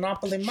rocking the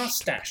Monopoly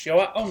mustache. Yo,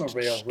 I own the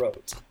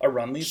railroads. I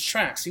run these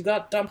tracks. You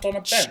got dumped on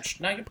a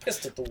bench. Now you're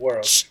pissed at the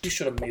world. You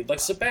should have made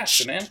like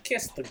Sebastian and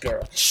kissed the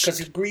girl.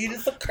 Cause your greed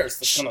is the curse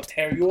that's gonna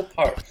tear you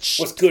apart.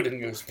 What's good in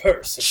your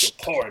purse if you're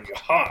poor in your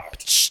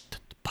heart?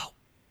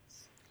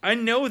 I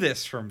know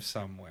this from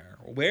somewhere.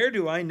 Where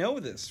do I know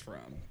this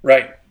from?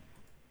 Right.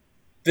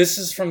 This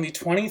is from the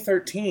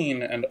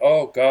 2013, and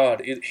oh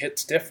god, it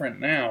hits different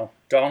now.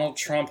 Donald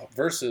Trump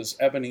versus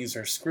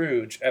Ebenezer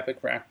Scrooge, epic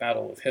rap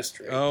battle of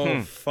history.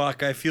 Oh,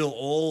 fuck. I feel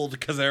old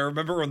because I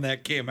remember when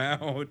that came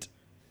out.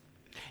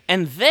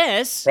 And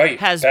this Right,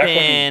 has back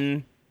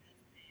when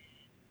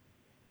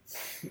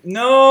been...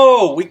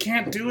 No, we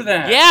can't do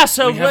that. Yeah,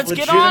 so We have let's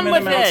get on legitimate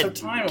with amounts it. of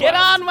time Get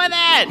left. on with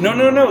it.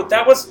 No,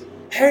 that was...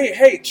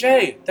 Hey,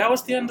 Jay, that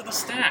was the end of the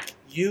stack.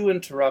 You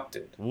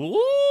interrupted.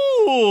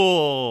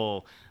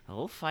 Ooh.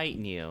 Oh,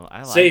 fighting you. I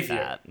like Xavier.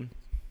 that.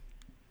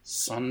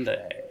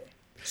 Sunday.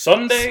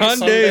 Sunday. So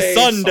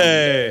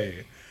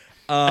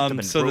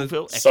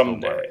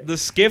Someday. the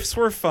skiffs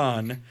were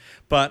fun,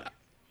 but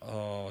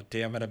oh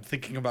damn it, I'm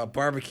thinking about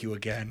barbecue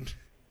again.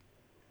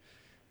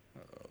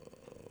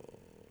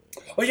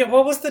 Oh yeah,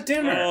 what was the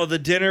dinner? Oh, the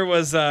dinner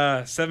was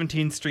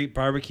 17th Street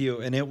Barbecue,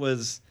 and it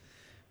was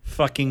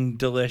fucking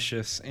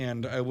delicious.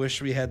 And I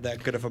wish we had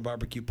that good of a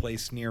barbecue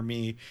place near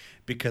me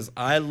because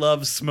I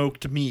love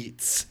smoked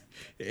meats.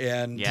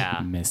 And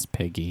Yeah. Miss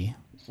Piggy.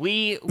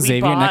 We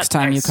Xavier, bought... next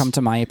time you come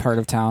to my part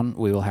of town,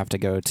 we will have to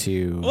go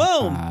to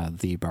Whoa,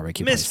 the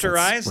barbecue place Mr.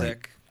 that's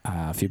Isaac,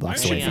 right, a few I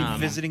blocks should away be from Yeah. me.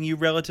 visiting you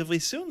relatively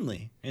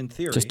soonly, in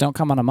theory. Just don't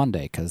come on a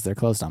Monday because they're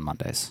closed on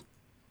Mondays.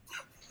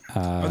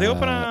 Are they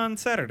open on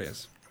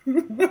Saturdays?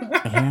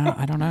 Yeah,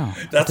 I don't know.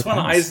 That's It when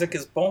depends. Isaac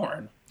is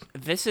born.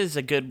 This is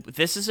a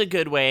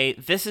good way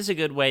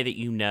that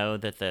you know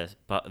that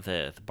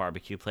the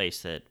barbecue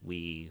place that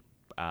we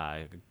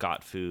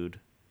got food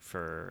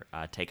for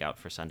takeout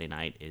for Sunday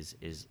night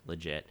is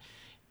legit.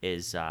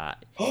 Is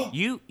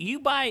you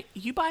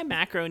buy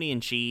macaroni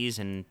and cheese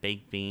and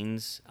baked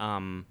beans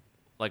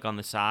like on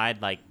the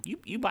side, like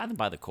you buy them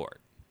by the quart.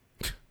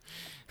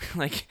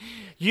 Like,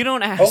 you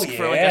don't ask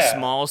for like a yeah.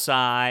 small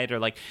side or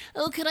like,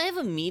 oh, could I have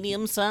a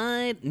medium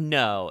side?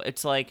 No,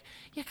 it's like,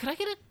 yeah, could I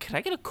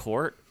get a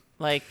quart?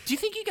 Like, do you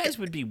think you guys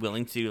would be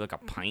willing to do like a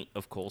pint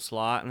of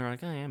coleslaw? And they're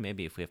like, oh yeah,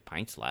 maybe if we have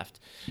pints left.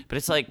 But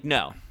it's like,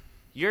 no,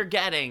 you're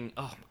getting,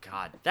 oh my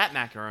god, that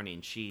macaroni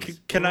and cheese.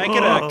 Can I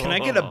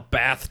get a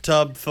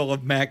bathtub full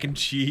of mac and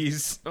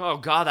cheese? Oh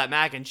god, that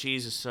mac and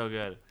cheese is so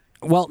good.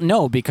 Well,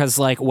 no, because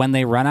like when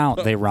they run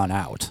out, they run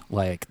out.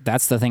 Like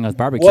that's the thing with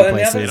barbecue Well, and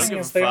the other places. thing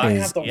is they only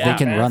have the they one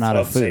can run out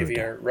of bathtub, food.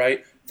 Xavier,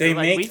 right? They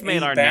Like, make we've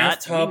made a our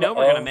nut. bathtub We know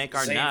we're gonna of make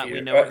our nut. We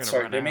Xavier. know we're gonna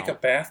Sorry, run they make a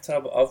out.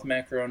 bathtub of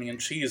macaroni and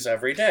cheese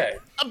every day.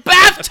 A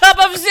bathtub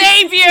of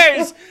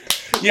Xavier's.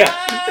 Yeah.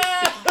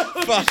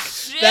 Fuck,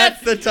 Shit.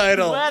 that's the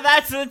title. Well,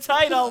 that's the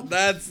title.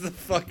 That's the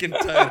fucking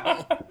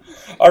title.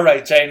 All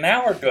right, Jay.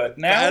 Now we're good.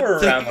 Now That's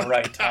we're around the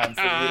right time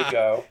for you to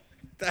go.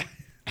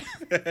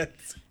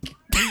 That's-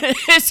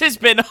 This has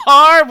been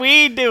Are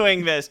We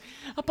Doing This?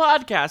 A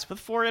podcast with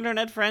four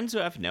internet friends who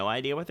have no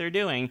idea what they're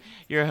doing.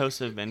 Your hosts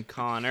have been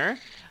Connor,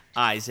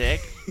 Isaac,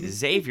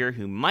 Xavier,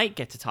 who might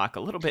get to talk a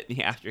little bit in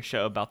the after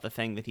show about the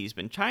thing that he's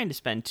been trying to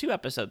spend 2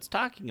 episodes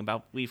talking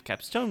about. We've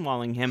kept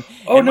stonewalling him.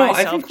 Oh and no, I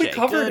myself, think we Jay.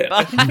 covered it.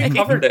 I think we Goodbye.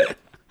 covered it.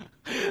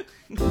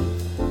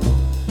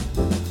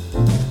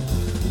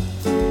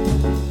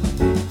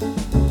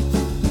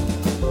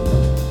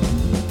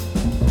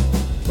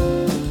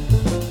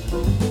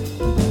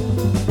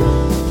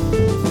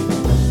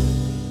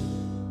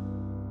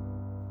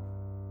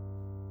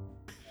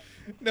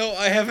 No,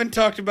 I haven't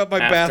talked about my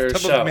After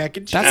bathtub show. of mac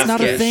and cheese. That's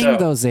not After a thing, show.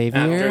 though, Xavier.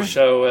 After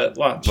show at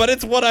lunch. But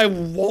it's what I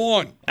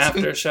want.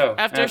 After show.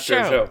 After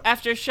show.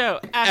 After show.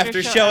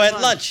 After show at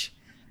lunch.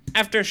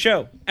 After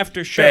show.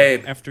 After show.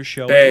 Babe. After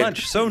show Babe. at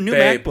lunch. So new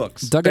Babe.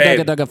 MacBooks.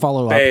 Dugga,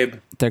 follow up. Babe.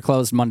 They're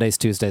closed Mondays,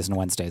 Tuesdays, and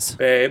Wednesdays.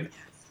 Babe.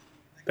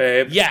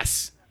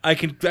 Yes, I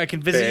can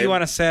visit Babe. you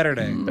on a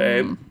Saturday.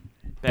 Babe.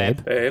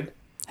 Babe. Babe.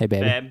 Hey,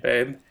 baby. Babe.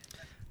 Babe.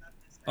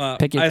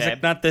 Pick your- Isaac,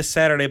 Babe. not this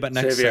Saturday, but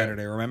next Xavier.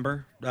 Saturday.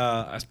 Remember?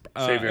 Xavier,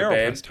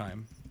 Aeropress babe.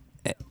 time.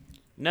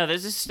 No,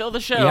 this is still the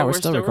show. Yeah, we're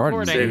still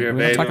recording. Xavier,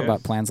 We don't talk baby.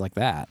 about plans like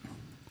that.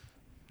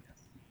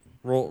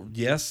 Roll.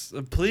 Yes.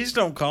 Please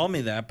don't call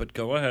me that, but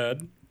go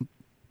ahead.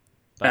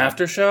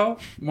 After show?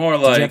 More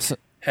you like, have s-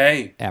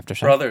 hey, After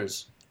show?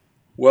 brothers,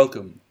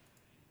 welcome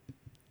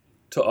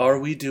to Are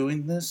We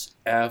Doing This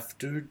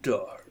After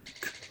Dark?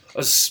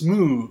 A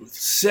smooth,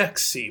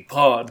 sexy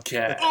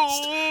podcast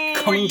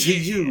coming to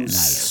you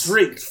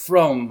straight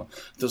from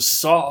the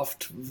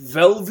soft,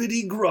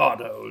 velvety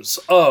grottos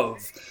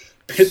of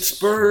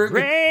Pittsburgh,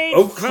 Straight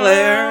Eau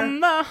Claire,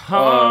 from the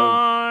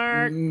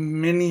heart.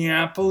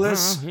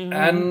 Minneapolis,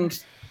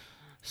 and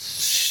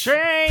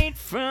Straight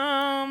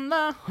from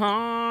the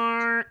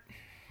heart.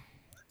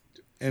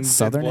 And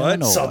Southern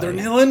what? Illinois. Southern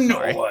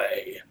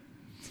Illinois.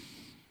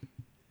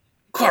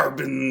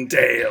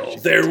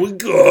 Carbondale. There we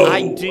go.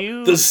 I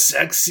do- The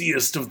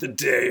sexiest of the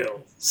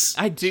Dales.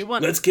 I do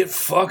want. Let's get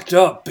fucked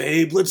up,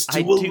 babe. Let's do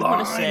I a do line wanna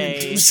and say-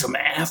 do some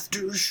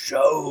after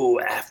show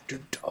after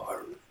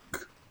dark.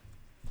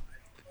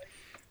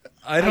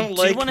 I don't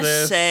I like do want to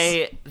this.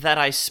 say that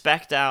I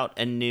spec'd out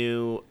a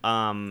new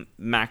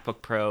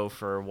MacBook Pro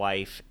for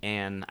wife,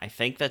 and I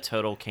think the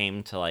total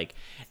came to like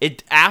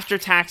it after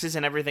taxes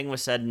and everything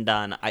was said and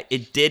done.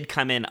 It did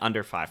come in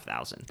under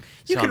 5,000.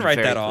 You so can I'm write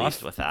very that pleased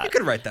off. With that. You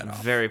can write that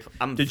off.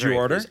 Did you very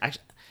order? pleased.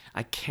 Actually,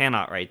 I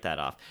cannot write that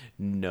off.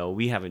 No,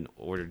 we haven't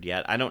ordered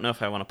yet. I don't know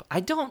if I want to. I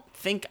don't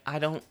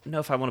know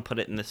if I want to put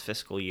it in this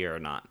fiscal year or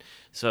not.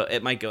 So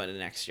it might go into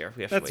next year.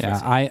 We have to wait. Yeah, and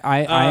see.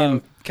 I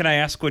am. Can I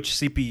ask which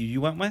CPU you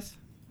went with?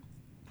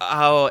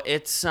 Oh,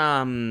 it's it's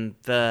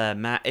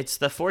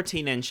the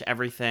 14-inch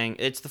everything.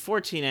 It's the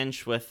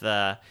 14-inch with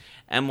the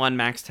M1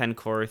 Max 10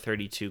 core,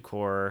 32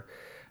 core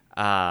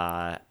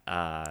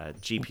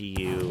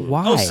GPU.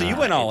 Why? Oh, so you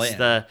went all It's in.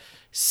 the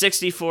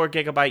 64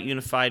 gigabyte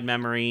unified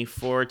memory,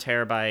 4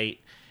 terabyte,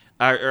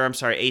 or I'm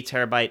sorry, 8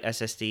 terabyte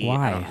SSD.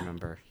 Why? I don't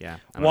remember. Yeah.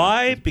 I don't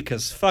Why?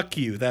 Because fuck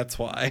you. That's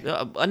why.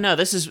 know. No,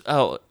 this is.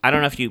 Oh, I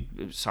don't know if you.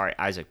 Sorry,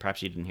 Isaac.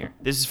 Perhaps you didn't hear.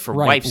 This is for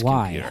Right, wife's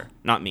why? computer,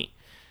 not me.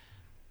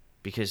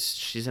 Because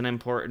she's an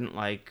important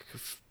like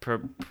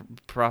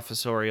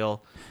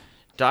professorial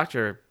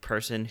doctor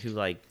person who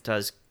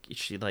does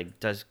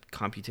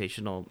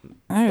computational.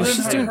 Oh,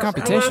 she's doing Her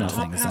computational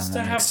laptop things, has and to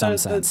that have makes some the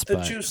sense.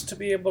 But juice to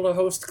be able to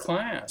host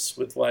class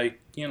with a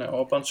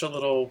bunch of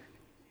little.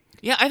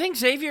 Yeah, I think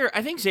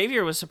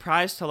Xavier was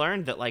surprised to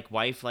learn that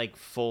wife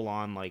full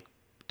on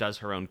does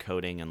her own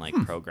coding and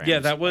programs. Yeah,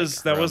 that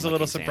was her a own, little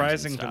exams and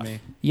surprising to stuff. me.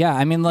 yeah,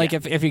 I mean, Yeah.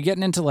 if you're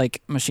getting into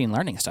machine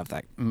learning stuff,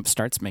 that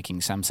starts making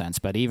some sense.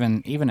 But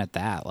even at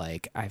that,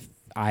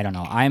 I don't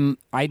know. I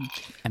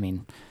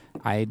mean,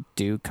 I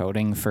do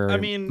coding for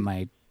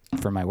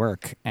my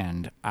work,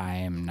 and I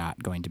am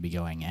not going to be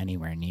going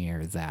anywhere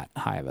near that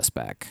high of a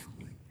spec.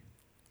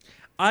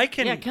 I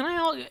can. Yeah, can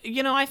I?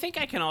 I think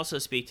I can also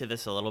speak to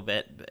this a little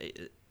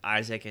bit,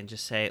 Isaac, and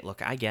just say,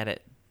 look, I get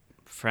it,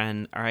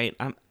 friend. All right,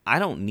 I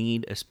don't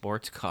need a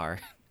sports car.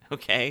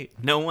 Okay,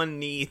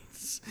 nobody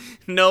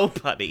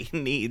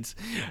needs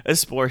a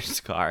sports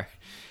car,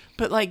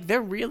 but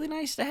they're really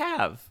nice to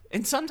have,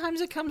 and sometimes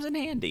it comes in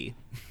handy.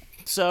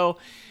 So,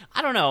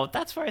 I don't know.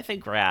 That's where I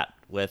think we're at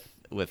with.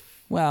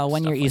 Well,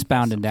 when stuff you're like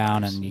eastbound this and down,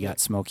 sometimes. and you got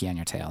Smokey on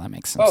your tail, that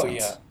makes some Oh sense.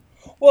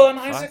 yeah. Well, and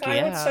Isaac,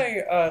 I would yeah.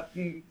 say,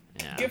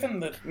 Yeah. given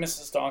that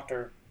Mrs.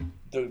 Doctor,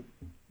 the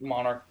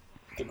Monarch,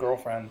 the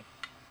girlfriend,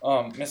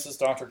 Mrs.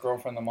 Doctor,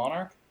 girlfriend, the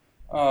Monarch.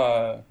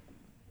 I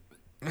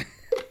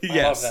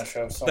love that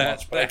show so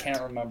much, but I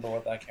can't remember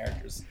what that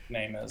character's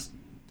name is.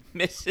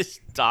 Mrs.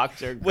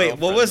 Doctor. Wait,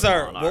 what was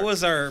our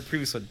Monarch.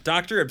 previous one?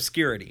 Dr.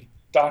 Obscurity.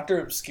 Dr.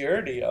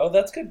 Obscurity. Oh,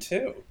 that's good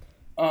too.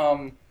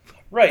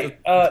 Right.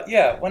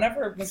 Yeah.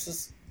 Whenever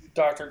Mrs.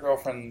 Doctor,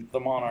 girlfriend, the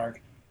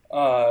Monarch,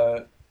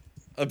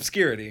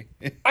 Obscurity.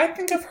 I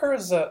think of her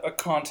as a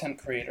content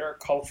creator,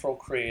 a cultural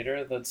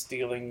creator that's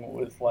dealing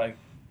with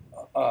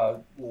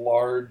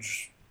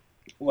large,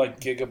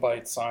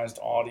 gigabyte-sized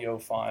audio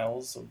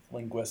files of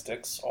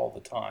linguistics all the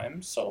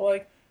time. So,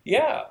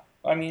 yeah,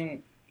 I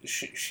mean,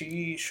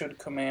 she should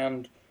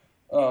command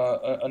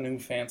a new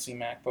fancy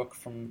MacBook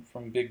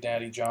from Big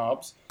Daddy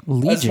Jobs.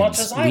 As much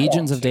as I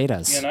Legions want of to,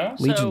 datas. you know?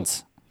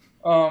 Legions.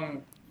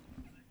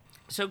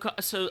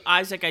 So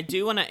Isaac, I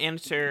do want to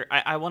answer.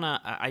 I want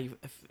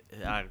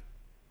to.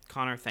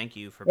 Connor, thank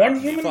you for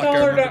backing me up.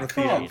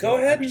 OneHumanDollar.com. Go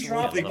ahead and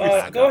drop. Think we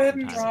back up from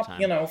time to Drop.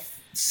 time.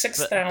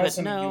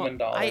 6,000 no, human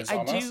dollars I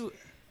on us, do.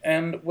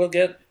 and we'll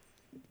get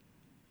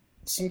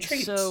some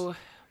treats So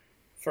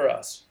for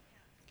us.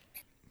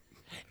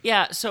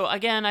 yeah. So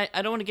again, I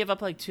don't want to give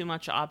up too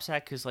much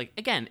OPSEC because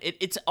again,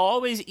 it's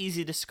always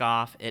easy to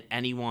scoff at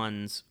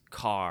anyone's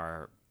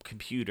car,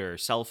 computer,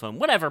 cell phone,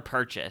 whatever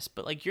purchase,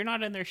 but you're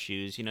not in their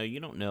shoes. You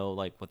don't know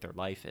what their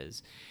life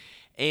is.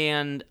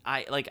 And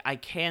I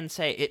can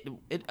say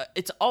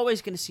it's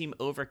always going to seem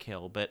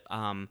overkill, but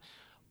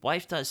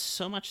wife does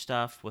so much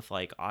stuff with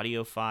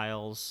audio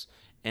files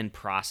and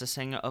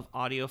processing of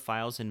audio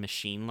files and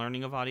machine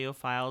learning of audio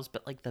files,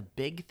 but the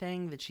big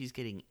thing that she's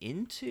getting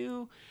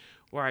into,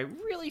 where I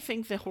really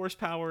think the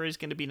horsepower is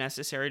going to be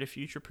necessary to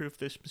future-proof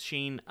this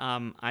machine,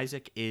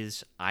 Isaac,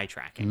 is eye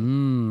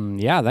tracking.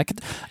 Yeah, that could.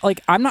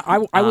 I'm not.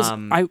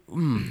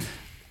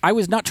 I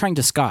was not trying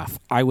to scoff.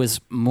 I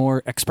was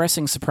more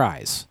expressing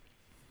surprise.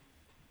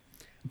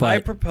 But I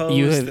propose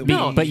you have, that be-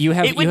 we- but you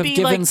have It would be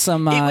given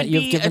some total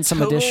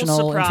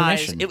additional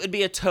surprise. information. It would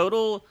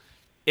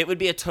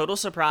be a total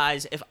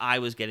surprise if I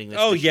was getting this.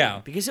 Oh, machine,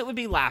 yeah. because it would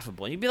be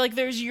laughable. You'd be like,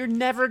 you're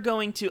never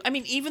going to. I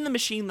mean, even the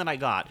machine that I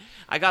got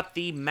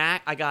the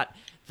Mac. I got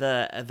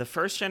the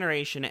first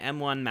generation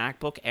M1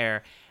 MacBook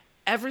Air.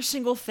 Every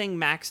single thing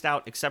maxed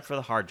out except for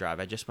the hard drive.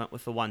 I just went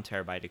with the 1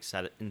 terabyte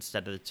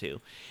instead of the 2.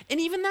 And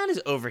even that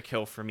is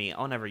overkill for me.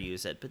 I'll never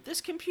use it. But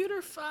this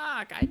computer,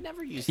 fuck, I'd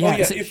never use it. Yeah,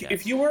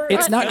 If you were,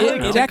 It's not.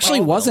 It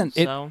actually wasn't.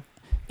 So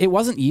It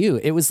wasn't you.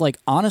 It was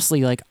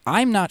honestly,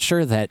 I'm not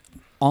sure that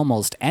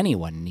almost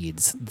anyone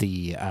needs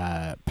the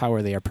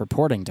power they are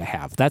purporting to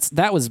have.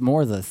 That was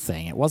more the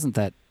thing. It wasn't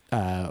that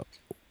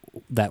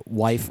that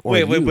wife or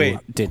you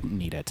didn't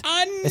need it.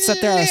 It's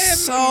that there are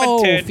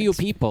so few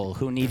people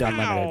who need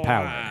unlimited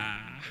power.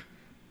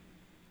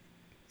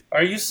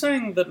 Are you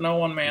saying that no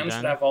one man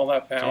should have all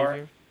that power?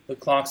 Xavier? The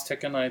clock's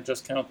ticking, I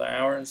just count the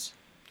hours.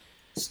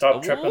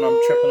 Stop tripping, I'm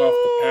tripping off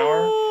the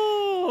power.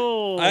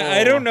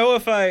 I don't know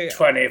if I...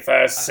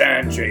 21st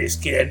century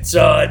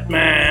schizoid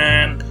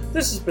man.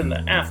 This has been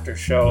the after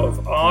show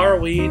of Are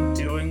We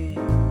Doing...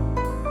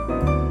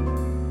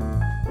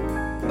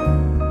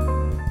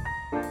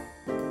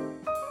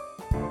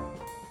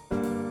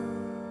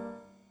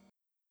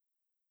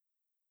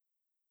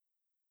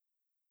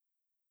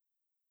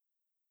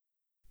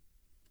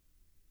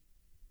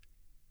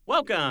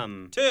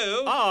 Welcome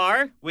to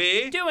Are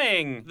We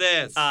Doing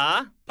This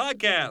a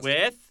Podcast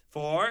with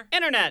for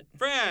Internet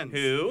Friends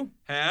who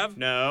have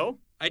no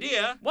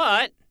idea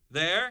what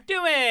they're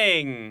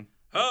doing.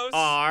 hosts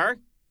Are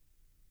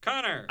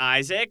Connor,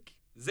 Isaac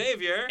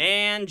Xavier,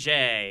 and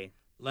Jay.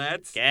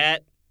 let's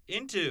Get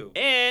into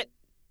it